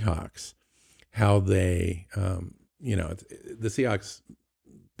the Seahawks, how they, the Seahawks,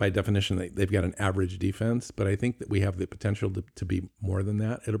 by definition, they've got an average defense, but I think that we have the potential to be more than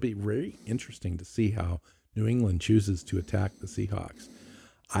that. It'll be very interesting to see how New England chooses to attack the Seahawks.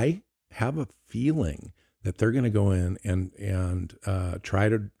 I have a feeling that they're going to go in and try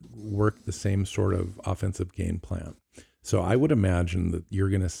to work the same sort of offensive game plan. So I would imagine that you're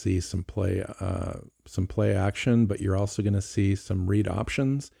going to see some play action, but you're also going to see some read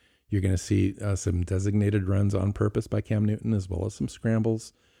options. You're going to see some designated runs on purpose by Cam Newton, as well as some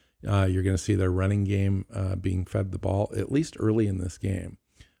scrambles. You're going to see their running game being fed the ball, at least early in this game.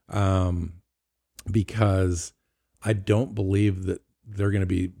 because I don't believe that they're going to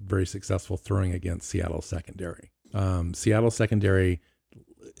be very successful throwing against Seattle's secondary. Seattle's secondary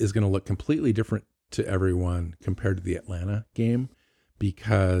is going to look completely different to everyone compared to the Atlanta game,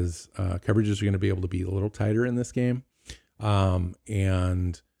 because coverages are going to be able to be a little tighter in this game.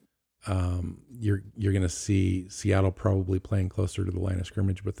 And you're going to see Seattle probably playing closer to the line of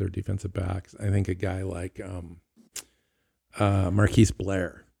scrimmage with their defensive backs. I think a guy like Marquise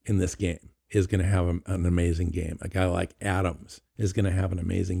Blair in this game is going to have an amazing game. A guy like Adams is going to have an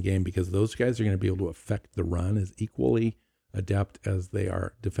amazing game, because those guys are going to be able to affect the run as equally adept as they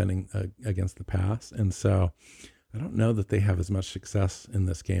are defending against the pass. And so I don't know that they have as much success in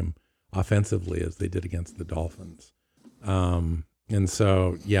this game offensively as they did against the Dolphins. And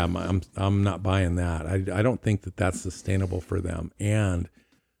so, yeah, I'm not buying that. I don't think that that's sustainable for them. And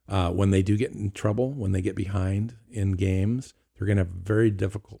when they do get in trouble, when they get behind in games, they're going to have a very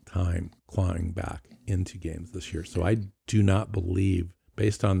difficult time clawing back into games this year. So I do not believe,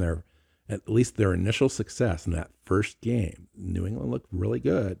 based on at least their initial success in that first game, New England looked really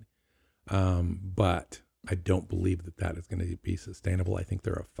good. But I don't believe that is going to be sustainable. I think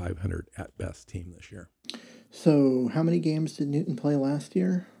they're a 500 at best team this year. So how many games did Newton play last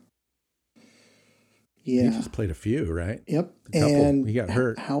year? Yeah. He just played a few, right? Yep. A couple. And he got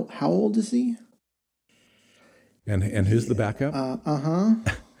hurt. How old is he? And who's the backup?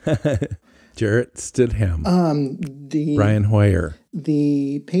 Jarrett Stidham. Brian Hoyer.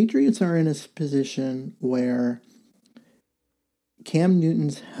 The Patriots are in a position where Cam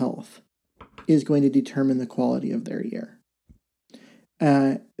Newton's health is going to determine the quality of their year.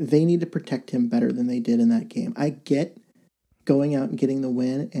 They need to protect him better than they did in that game. I get going out and getting the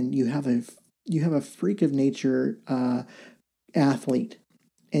win, and you have a freak of nature athlete,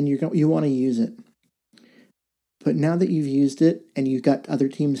 and you want to use it. But now that you've used it and you've got other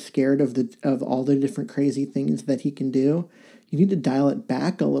teams scared of all the different crazy things that he can do, you need to dial it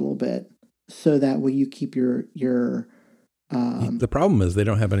back a little bit so that way you keep your. The problem is they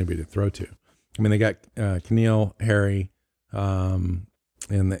don't have anybody to throw to. I mean, they got Keneal, Harry, and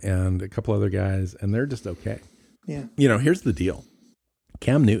a couple other guys, and they're just okay. Yeah. Here's the deal: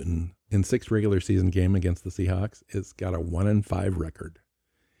 Cam Newton in 6 regular season game against the Seahawks has got a 1-5 record,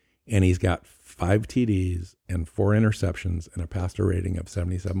 and he's got 5 TDs and 4 interceptions and a passer rating of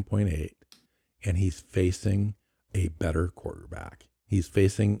 77.8, and he's facing a better quarterback. He's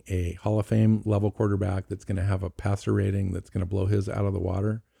facing a Hall of Fame level quarterback that's going to have a passer rating that's going to blow his out of the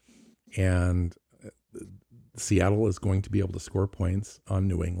water. And Seattle is going to be able to score points on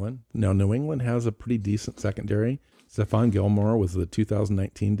New England. Now, New England has a pretty decent secondary. Stephon Gilmore was the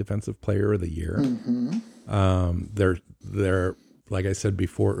 2019 Defensive Player of the Year. Mm-hmm. They're like I said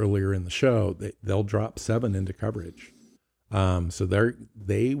before earlier in the show, they'll drop 7 into coverage. So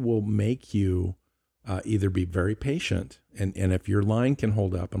they will make you either be very patient, and if your line can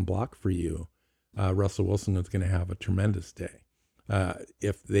hold up and block for you, Russell Wilson is going to have a tremendous day.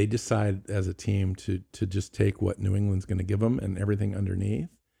 If they decide as a team to just take what New England's going to give them and everything underneath,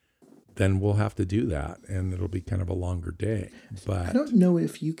 then we'll have to do that, and it'll be kind of a longer day. But I don't know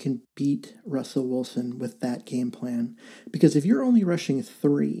if you can beat Russell Wilson with that game plan, because if you're only rushing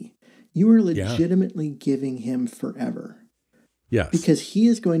 3, you are legitimately giving him forever. Yes. Because he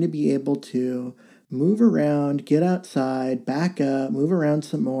is going to be able to move around, get outside, back up, move around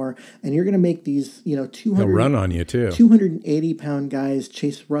some more, and you're going to make these, he'll run on you too. 280-pound guys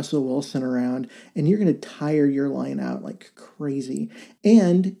chase Russell Wilson around, and you're going to tire your line out like crazy.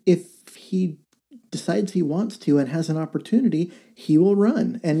 And if he decides he wants to and has an opportunity, he will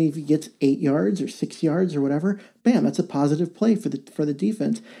run. And if he gets 8 yards or 6 yards or whatever, bam, that's a positive play for the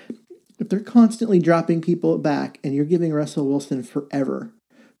defense. If they're constantly dropping people back and you're giving Russell Wilson forever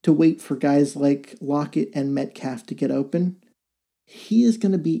to wait for guys like Lockett and Metcalf to get open, he is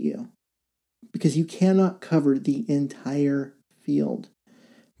going to beat you because you cannot cover the entire field,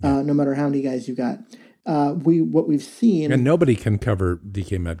 no matter how many guys you got. What we've seen, and nobody can cover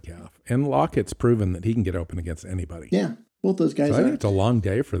DK Metcalf, and Lockett's proven that he can get open against anybody. Yeah, both those guys. So I think it's a long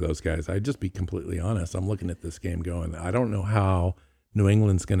day for those guys. I'd just be completely honest. I'm looking at this game going, I don't know how New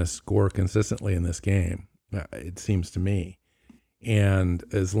England's going to score consistently in this game. It seems to me. And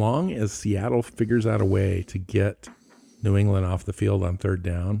as long as Seattle figures out a way to get New England off the field on 3rd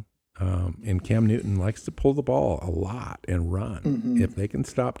down, and Cam Newton likes to pull the ball a lot and run. Mm-hmm. If they can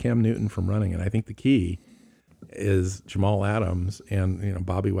stop Cam Newton from running, and I think the key is Jamal Adams and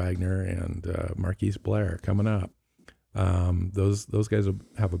Bobby Wagner and Marquise Blair coming up. Those guys will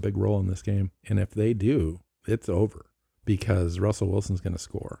have a big role in this game, and if they do, it's over because Russell Wilson's going to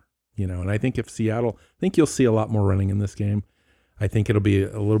score. And I think if Seattle, I think you'll see a lot more running in this game. I think it'll be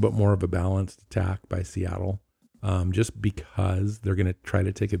a little bit more of a balanced attack by Seattle, just because they're going to try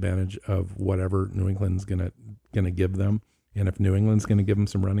to take advantage of whatever New England's going to give them. And if New England's going to give them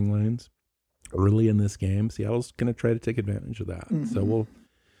some running lanes early in this game, Seattle's going to try to take advantage of that. Mm-hmm. So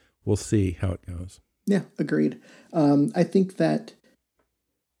we'll see how it goes. Yeah, agreed. I think that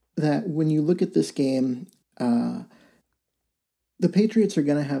when you look at this game, the Patriots are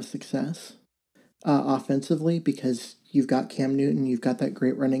going to have success offensively because you've got Cam Newton, you've got that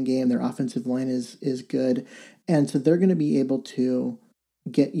great running game. Their offensive line is good, and so they're going to be able to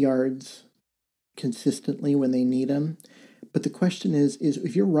get yards consistently when they need them. But the question is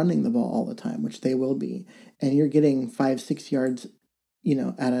if you're running the ball all the time, which they will be, and you're getting 5-6 yards,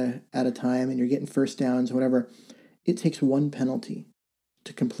 at a time, and you're getting first downs, whatever, it takes one penalty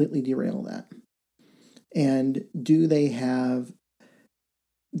to completely derail that. And do they have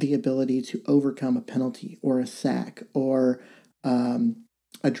the ability to overcome a penalty or a sack or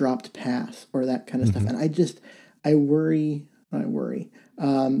a dropped pass or that kind of stuff? And I worry,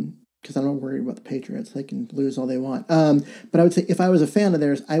 because I'm not worried about the Patriots. They can lose all they want. But I would say if I was a fan of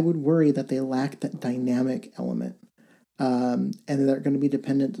theirs, I would worry that they lack that dynamic element. And they're going to be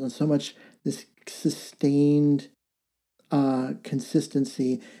dependent on so much this sustained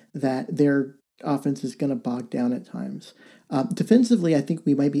consistency that their offense is going to bog down at times. Defensively, I think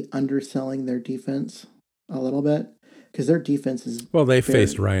we might be underselling their defense a little bit because their defense is... Well, they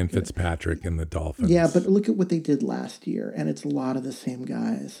faced Ryan Fitzpatrick and the Dolphins. Yeah, but look at what they did last year, and it's a lot of the same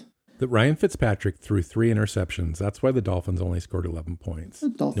guys. Ryan Fitzpatrick threw 3 interceptions. That's why the Dolphins only scored 11 points.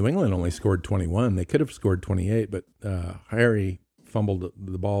 New England only scored 21. They could have scored 28, but Harry fumbled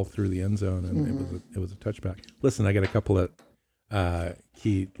the ball through the end zone, and it was a touchback. Listen, I got a couple of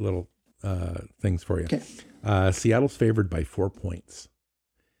key little things for you. Okay. Seattle's favored by 4 points.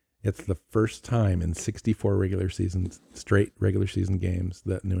 It's the first time in 64 straight regular season games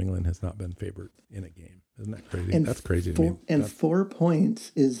that New England has not been favored in a game. Isn't that crazy? That's crazy to me. And 4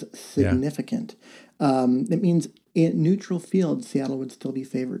 points is significant. Yeah. It means in neutral field, Seattle would still be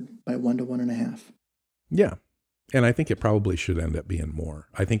favored by 1 to 1.5. Yeah. And I think it probably should end up being more.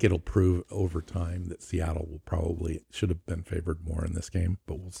 I think it'll prove over time that Seattle should have been favored more in this game,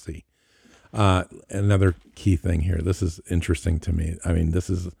 but we'll see. Another key thing here. This is interesting to me. I mean,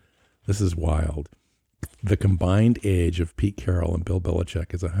 this is wild. The combined age of Pete Carroll and Bill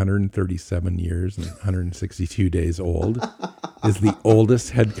Belichick is 137 years and 162 days old. Is the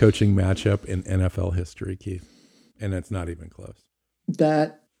oldest head coaching matchup in NFL history, Keith. And it's not even close.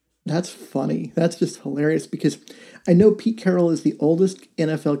 That's funny. That's just hilarious because I know Pete Carroll is the oldest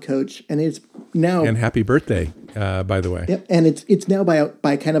NFL coach, and it's now... And happy birthday, by the way. Yep, and it's now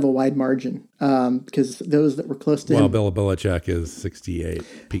by kind of a wide margin because those that were close to him... Well, Bill Belichick is 68.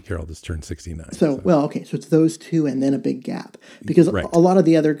 Pete Carroll just turned 69. So it's those two and then a big gap because a lot of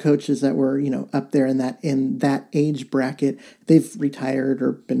the other coaches that were up there in that age bracket, they've retired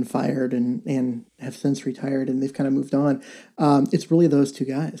or been fired and have since retired, and they've kind of moved on. It's really those two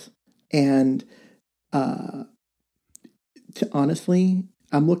guys. And honestly,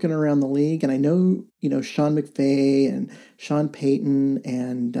 I'm looking around the league, and I know, Sean McVay and Sean Payton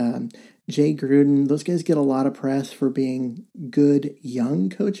and Jay Gruden, those guys get a lot of press for being good young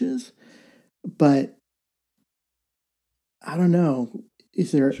coaches, but I don't know.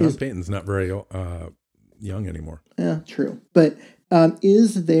 Sean Payton's not very young anymore. Yeah, true. But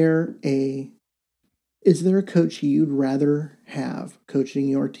is there a coach you'd rather have coaching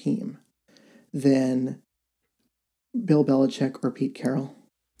your team than Bill Belichick or Pete Carroll?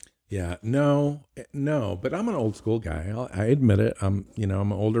 Yeah, no, but I'm an old school guy. I admit it. I'm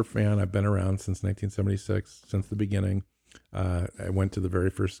an older fan. I've been around since 1976, since the beginning. I went to the very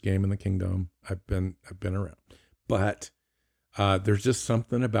first game in the Kingdom. I've been around, but there's just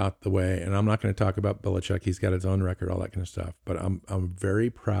something about the way, and I'm not going to talk about Belichick. He's got his own record, all that kind of stuff. But I'm very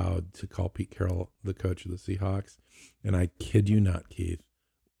proud to call Pete Carroll the coach of the Seahawks. And I kid you not, Keith,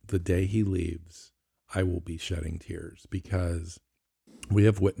 the day he leaves, I will be shedding tears because we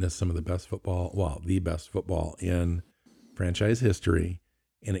have witnessed some of the best football in franchise history,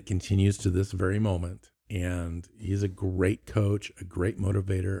 and it continues to this very moment. And he's a great coach, a great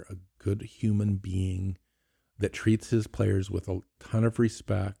motivator, a good human being that treats his players with a ton of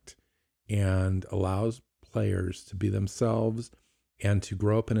respect and allows players to be themselves and to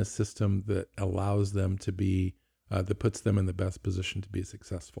grow up in a system that allows them to be, that puts them in the best position to be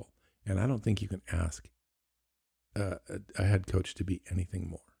successful. And I don't think you can ask a head coach to be anything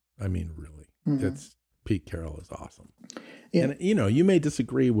more. I mean, really, Pete Carroll is awesome. Yeah. And, you may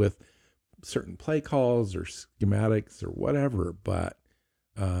disagree with certain play calls or schematics or whatever, but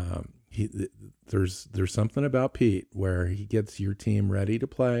he there's something about Pete where he gets your team ready to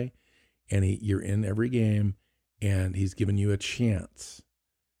play, and you're in every game, and he's giving you a chance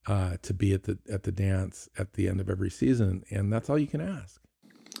to be at the dance at the end of every season, and that's all you can ask.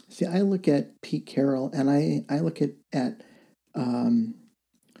 See, I look at Pete Carroll, and I look um,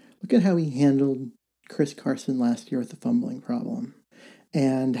 look at how he handled Chris Carson last year with the fumbling problem,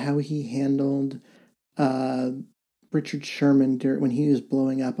 and how he handled uh, Richard Sherman when he was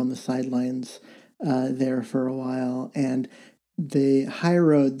blowing up on the sidelines there for a while, and the high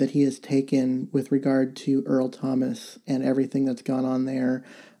road that he has taken with regard to Earl Thomas and everything that's gone on there.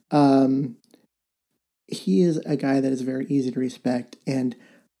 Um, he is a guy that is very easy to respect, and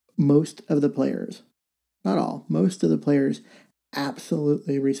most of the players, not all, most of the players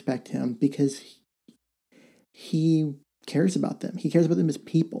absolutely respect him because he cares about them. He cares about them as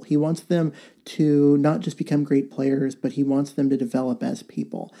people. He wants them to not just become great players, but he wants them to develop as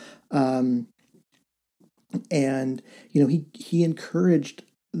people. And he encouraged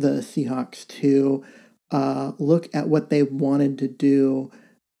the Seahawks to look at what they wanted to do,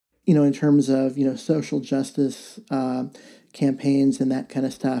 in terms of social justice campaigns and that kind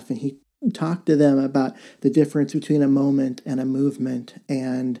of stuff. And he talked to them about the difference between a moment and a movement.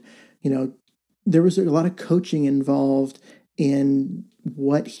 And there was a lot of coaching involved in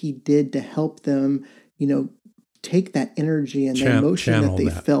what he did to help them, take that energy and the emotion that they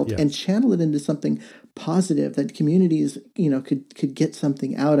felt, yes, and channel it into something positive that communities, could get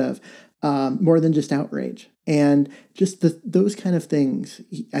something out of, more than just outrage. And just those kind of things,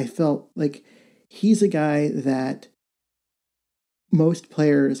 I felt like he's a guy that most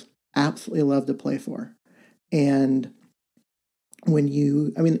players absolutely love to play for. And when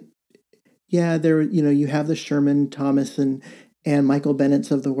you have the Sherman, Thomas, and Michael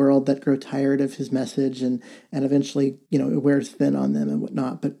Bennett's of the world that grow tired of his message and eventually, it wears thin on them and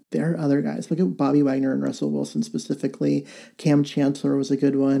whatnot. But there are other guys. Look at Bobby Wagner and Russell Wilson specifically. Cam Chancellor was a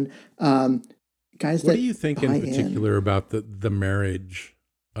good one. Guys, what do you think in particular about the marriage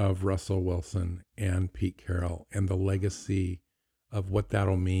of Russell Wilson and Pete Carroll and the legacy of what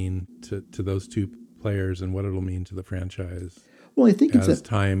that'll mean to those two players and what it'll mean to the franchise? Well, I think as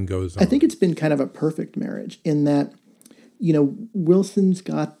time goes on. I think it's been kind of a perfect marriage in that, Wilson's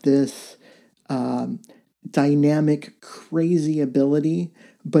got this dynamic, crazy ability,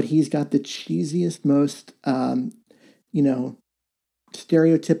 but he's got the cheesiest, most,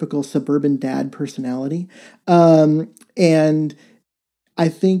 stereotypical suburban dad personality. And I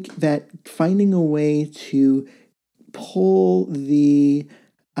think that finding a way to pull the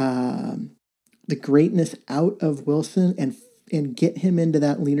greatness out of Wilson and get him into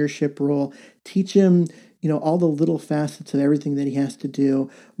that leadership role, teach him, all the little facets of everything that he has to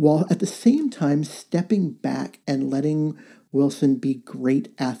do, while at the same time stepping back and letting Wilson be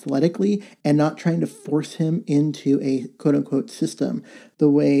great athletically and not trying to force him into a quote-unquote system the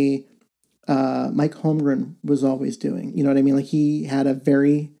way Mike Holmgren was always doing. You know what I mean? Like, he had a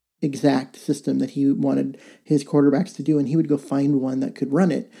very exact system that he wanted his quarterbacks to do, and he would go find one that could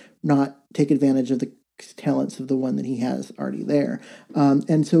run it, not take advantage of the talents of the one that he has already there.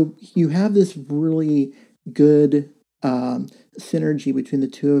 And so you have this really good synergy between the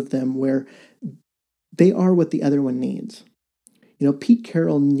two of them where they are what the other one needs. Pete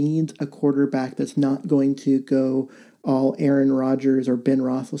Carroll needs a quarterback that's not going to go all Aaron Rodgers or Ben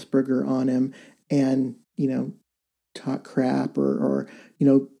Roethlisberger on him and, talk crap or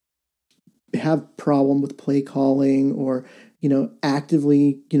have problem with play calling or,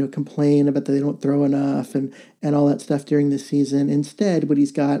 actively, complain about that they don't throw enough and all that stuff during the season. Instead, what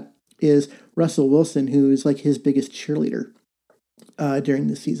he's got is Russell Wilson, who's like his biggest cheerleader during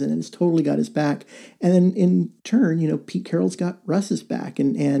the season and has totally got his back. And then in turn, Pete Carroll's got Russ's back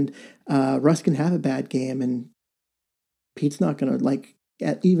and Russ can have a bad game and Pete's not going to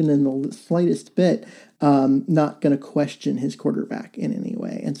even in the slightest bit, not going to question his quarterback in any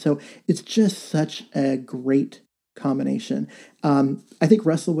way. And so it's just such a great combination. I think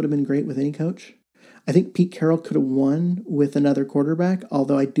Russell would have been great with any coach. I think Pete Carroll could have won with another quarterback,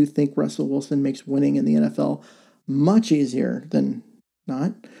 although I do think Russell Wilson makes winning in the NFL much easier than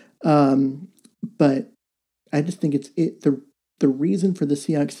not. But I just think the reason for the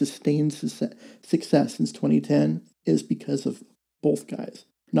Seahawks' sustained success since 2010 is because of both guys,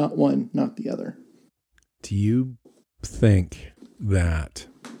 not one, not the other. Do you think that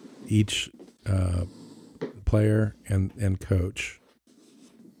each player and coach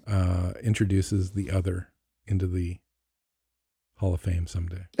introduces the other into the Hall of Fame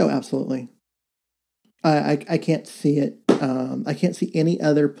someday? Oh, absolutely. I can't see it. I can't see any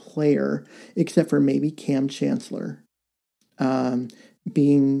other player except for maybe Cam Chancellor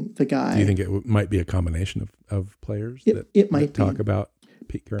being the guy. Do you think it might be a combination of players it might talk about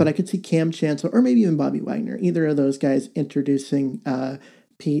Pete Carroll? But I could see Cam Chancellor or maybe even Bobby Wagner, either of those guys introducing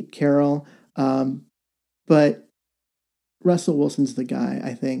Pete Carroll. But Russell Wilson's the guy,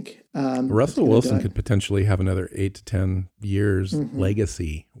 I think. Russell Wilson could potentially have another 8 to 10 years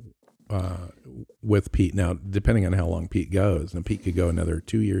legacy with Pete. Now, depending on how long Pete goes, and Pete could go another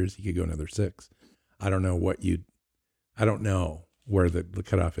 2 years, he could go another 6. I don't know where the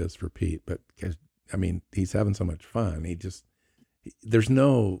cutoff is for Pete, but I mean, he's having so much fun. There's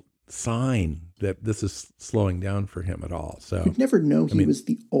no sign that this is slowing down for him at all. So you'd never know he was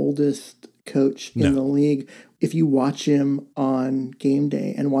the oldest coach in the league if you watch him on game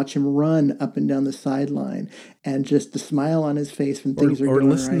day and watch him run up and down the sideline and just the smile on his face when things are going right. Or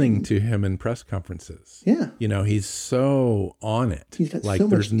listening to him in press conferences. Yeah. He's so on it. He's got like so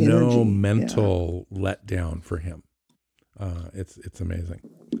there's much no energy. mental letdown for him. It's amazing.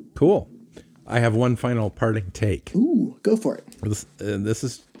 Cool. I have one final parting take. Ooh, go for it. This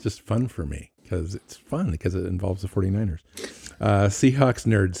is just fun for me because it's fun because it involves the 49ers. Seahawks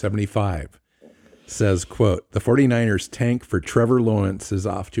Nerd 75 says, quote, "The 49ers tank for Trevor Lawrence is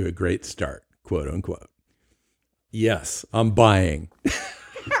off to a great start," quote unquote. Yes, I'm buying.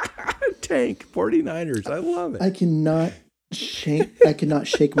 Tank 49ers. I love it. I cannot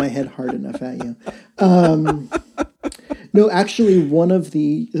shake my head hard enough at you. No, actually, one of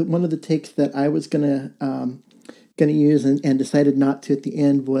the takes that I was gonna use and decided not to at the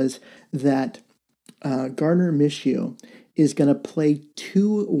end was that Gardner Minshew is gonna play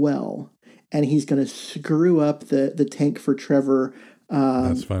too well, and he's gonna screw up the tank for Trevor.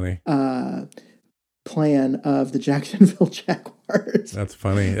 That's funny. Plan of the Jacksonville Jaguars. That's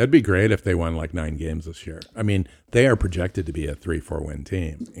funny. That'd be great if they won like 9 games this year. I mean, they are projected to be a 3-4 win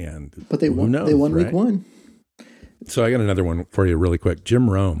team, but they won. They won right? week 1. So I got another one for you really quick. Jim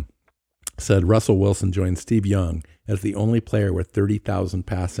Rome said Russell Wilson joined Steve Young as the only player with 30,000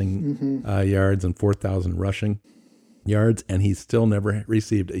 passing yards and 4,000 rushing yards, and he's still never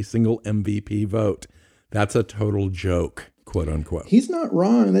received a single MVP vote. That's a total joke, quote unquote. He's not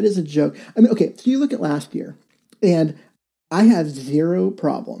wrong. That is a joke. I mean, okay, so you look at last year, and I have zero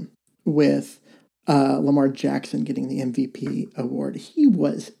problem with Lamar Jackson getting the MVP award. He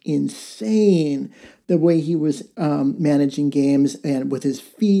was insane the way he was managing games and with his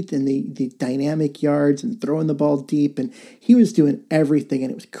feet and the dynamic yards and throwing the ball deep. And he was doing everything,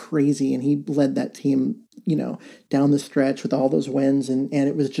 and it was crazy. And he led that team, down the stretch with all those wins. And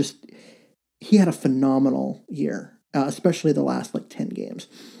it was just, he had a phenomenal year, especially the last 10 games.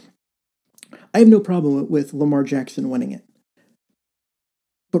 I have no problem with Lamar Jackson winning it.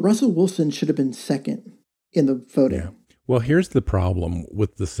 But Russell Wilson should have been second in the voting. Yeah. Well, here's the problem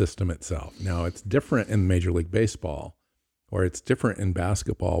with the system itself. Now, it's different in Major League Baseball, or it's different in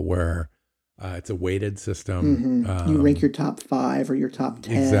basketball, where it's a weighted system. You rank your top 5 or your top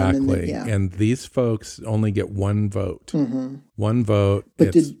 10. Exactly. And these folks only get one vote. One vote.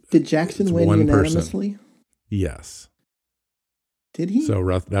 But did Jackson win unanimously? Yes. Did he?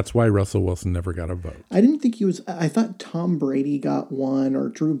 So that's why Russell Wilson never got a vote. I didn't think he was. I thought Tom Brady got one, or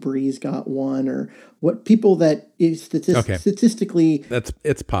Drew Brees got one, or what people that is statistically.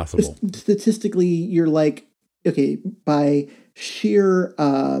 It's possible. Statistically, you're like, okay, by sheer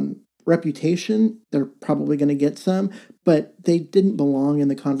reputation, they're probably going to get some, but they didn't belong in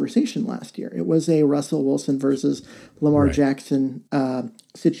the conversation last year. It was a Russell Wilson versus Lamar Jackson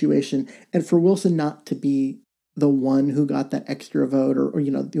situation, and for Wilson not to be the one who got that extra vote, or you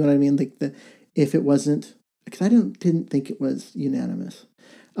know what I mean? If it wasn't, because I didn't think it was unanimous.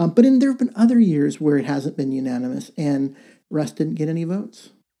 But there have been other years where it hasn't been unanimous, and Russ didn't get any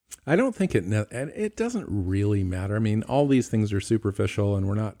votes. I don't think it doesn't really matter. I mean, all these things are superficial, and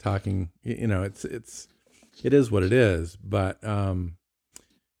we're not talking. It is what it is. But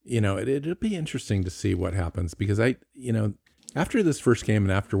it'll be interesting to see what happens, because after this first game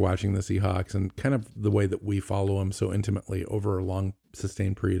and after watching the Seahawks and kind of the way that we follow them so intimately over a long,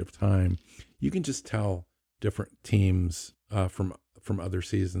 sustained period of time, you can just tell different teams from other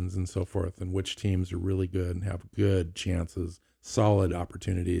seasons and so forth, and which teams are really good and have good chances, solid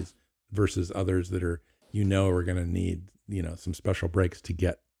opportunities, versus others that are going to need some special breaks to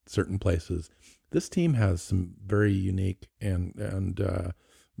get certain places. This team has some very unique and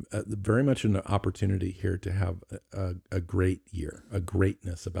very much an opportunity here to have a great year, a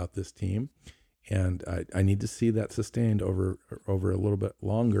greatness about this team. And I need to see that sustained over a little bit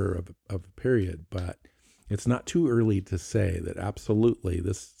longer of a period, but it's not too early to say that absolutely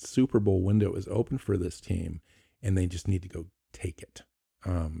this Super Bowl window is open for this team, and they just need to go take it,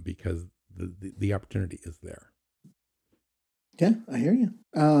 because the opportunity is there. Yeah, I hear you.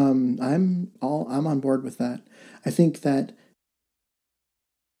 I'm on board with that. I think that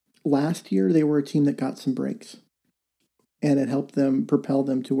last year they were a team that got some breaks, and it helped them propel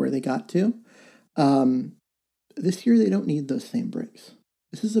them to where they got to. Um, this year they don't need those same breaks.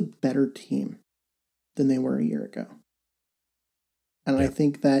 This is a better team than they were a year ago. And I Yeah.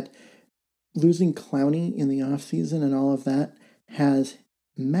 think that losing Clowney in the offseason and all of that has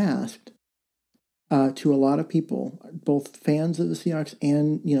masked to a lot of people, both fans of the Seahawks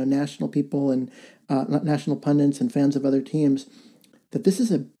and national people and national pundits and fans of other teams, that this is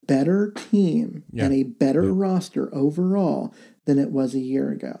a better team and a better roster overall than it was a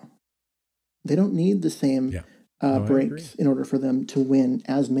year ago. They don't need the same breaks in order for them to win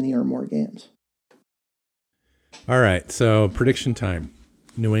as many or more games. All right, so prediction time.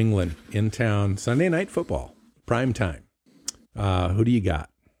 New England in town, Sunday Night Football, prime time. Who do you got?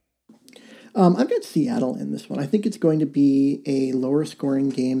 I've got Seattle in this one. I think it's going to be a lower scoring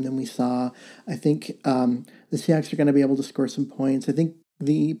game than we saw. I think the Seahawks are going to be able to score some points. I think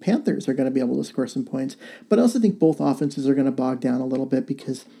the Panthers are going to be able to score some points. But I also think both offenses are going to bog down a little bit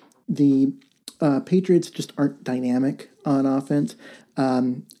because the Patriots just aren't dynamic on offense.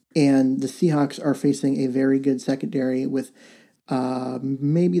 And the Seahawks are facing a very good secondary with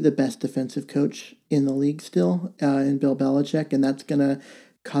maybe the best defensive coach in the league still in Bill Belichick. And that's going to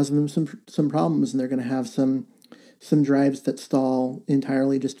cause them some problems, and they're going to have some drives that stall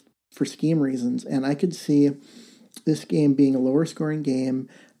entirely just for scheme reasons. And I could see this game being a lower scoring game,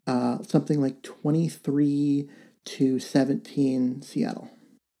 something like 23-17 Seattle.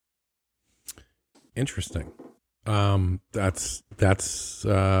 Interesting. That's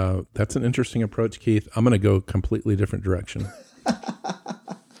an interesting approach, Keith. I'm going to go completely different direction.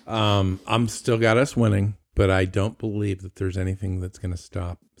 I'm still got us winning, but I don't believe that there's anything that's going to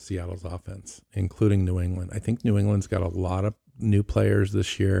stop Seattle's offense, including New England. I think New England's got a lot of new players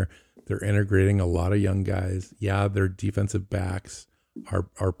this year. They're integrating a lot of young guys. Yeah, their defensive backs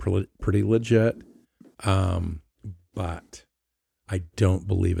are pretty legit, but I don't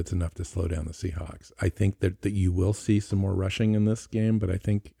believe it's enough to slow down the Seahawks. I think that you will see some more rushing in this game, but I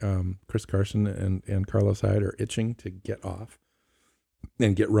think Chris Carson and Carlos Hyde are itching to get off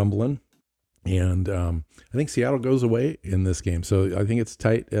and get rumbling. And I think Seattle goes away in this game. So I think it's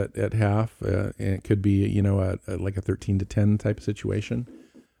tight at half, and it could be, like a 13-10 type situation,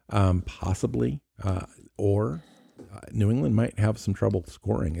 possibly. Or New England might have some trouble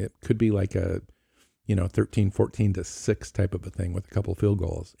scoring. It could be like a 13-14-6 type of a thing with a couple of field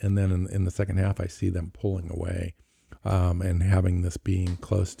goals. And then in the second half, I see them pulling away and having this being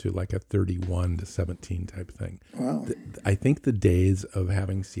close to like a 31-17 type thing. Wow. I think the days of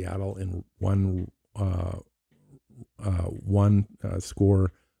having Seattle in one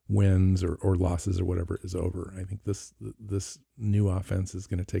score wins or losses or whatever is over. I think this new offense is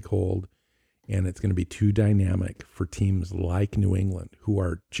going to take hold, and it's going to be too dynamic for teams like New England, who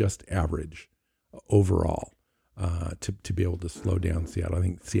are just average overall, to be able to slow down Seattle. I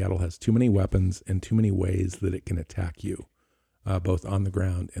think Seattle has too many weapons and too many ways that it can attack you, both on the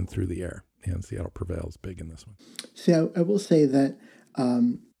ground and through the air. And Seattle prevails big in this one. So I will say that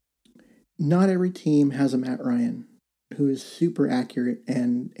not every team has a Matt Ryan who is super accurate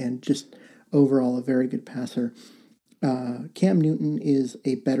and just overall a very good passer. Cam Newton is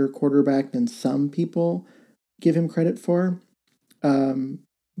a better quarterback than some people give him credit for.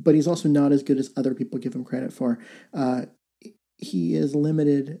 But he's also not as good as other people give him credit for. He is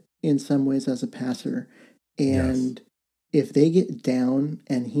limited in some ways as a passer. And if they get down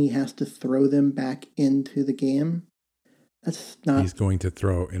and he has to throw them back into the game, that's not... He's going to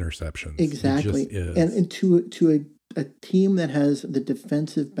throw interceptions. Exactly. He just is. And to a team that has the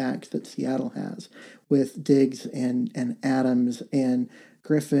defensive backs that Seattle has, with Diggs and Adams and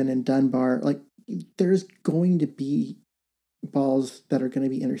Griffin and Dunbar, like, there's going to be balls that are going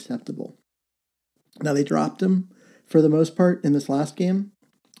to be interceptable. Now, they dropped him for the most part in this last game.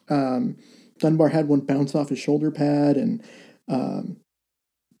 Dunbar had one bounce off his shoulder pad, and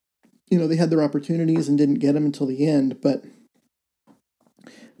they had their opportunities and didn't get them until the end. But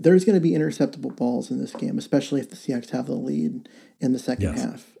there's going to be interceptable balls in this game, especially if the Seahawks have the lead in the second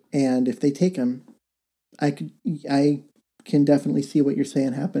half. And if they take them, I can definitely see what you're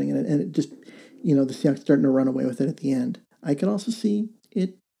saying happening, and it just, the Seahawks starting to run away with it at the end. I could also see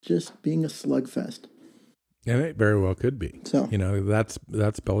it just being a slugfest. And it very well could be. So that's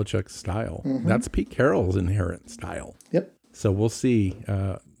Belichick's style. Mm-hmm. That's Pete Carroll's inherent style. Yep. So we'll see.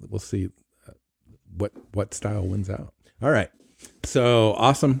 What style wins out. All right. So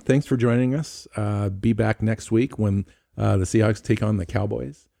awesome. Thanks for joining us. Be back next week when the Seahawks take on the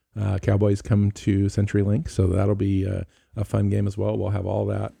Cowboys. Cowboys come to CenturyLink, so that'll be a fun game as well. We'll have all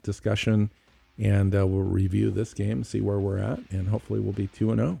that discussion, and we'll review this game, see where we're at, and hopefully we'll be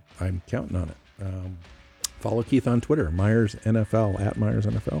 2-0. I'm counting on it. Follow Keith on Twitter, Myers NFL, at Myers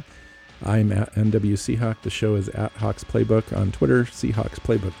NFL. I'm at NW Seahawk. The show is at Hawks Playbook on Twitter.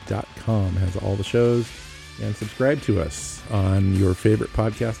 SeahawksPlaybook.com has all the shows. And subscribe to us on your favorite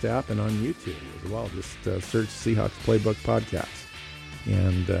podcast app and on YouTube as well. Just search Seahawks Playbook Podcast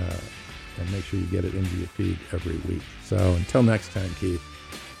and make sure you get it into your feed every week. So until next time, Keith,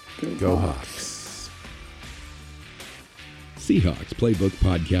 go Hawks. Seahawks Playbook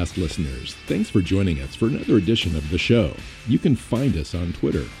Podcast listeners, thanks for joining us for another edition of the show. You can find us on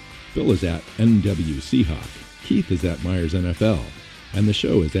Twitter. Bill is at NW Seahawk, Keith is at Myers NFL, and the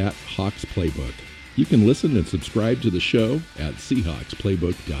show is at Hawks Playbook. You can listen and subscribe to the show at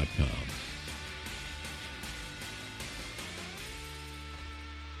SeahawksPlaybook.com.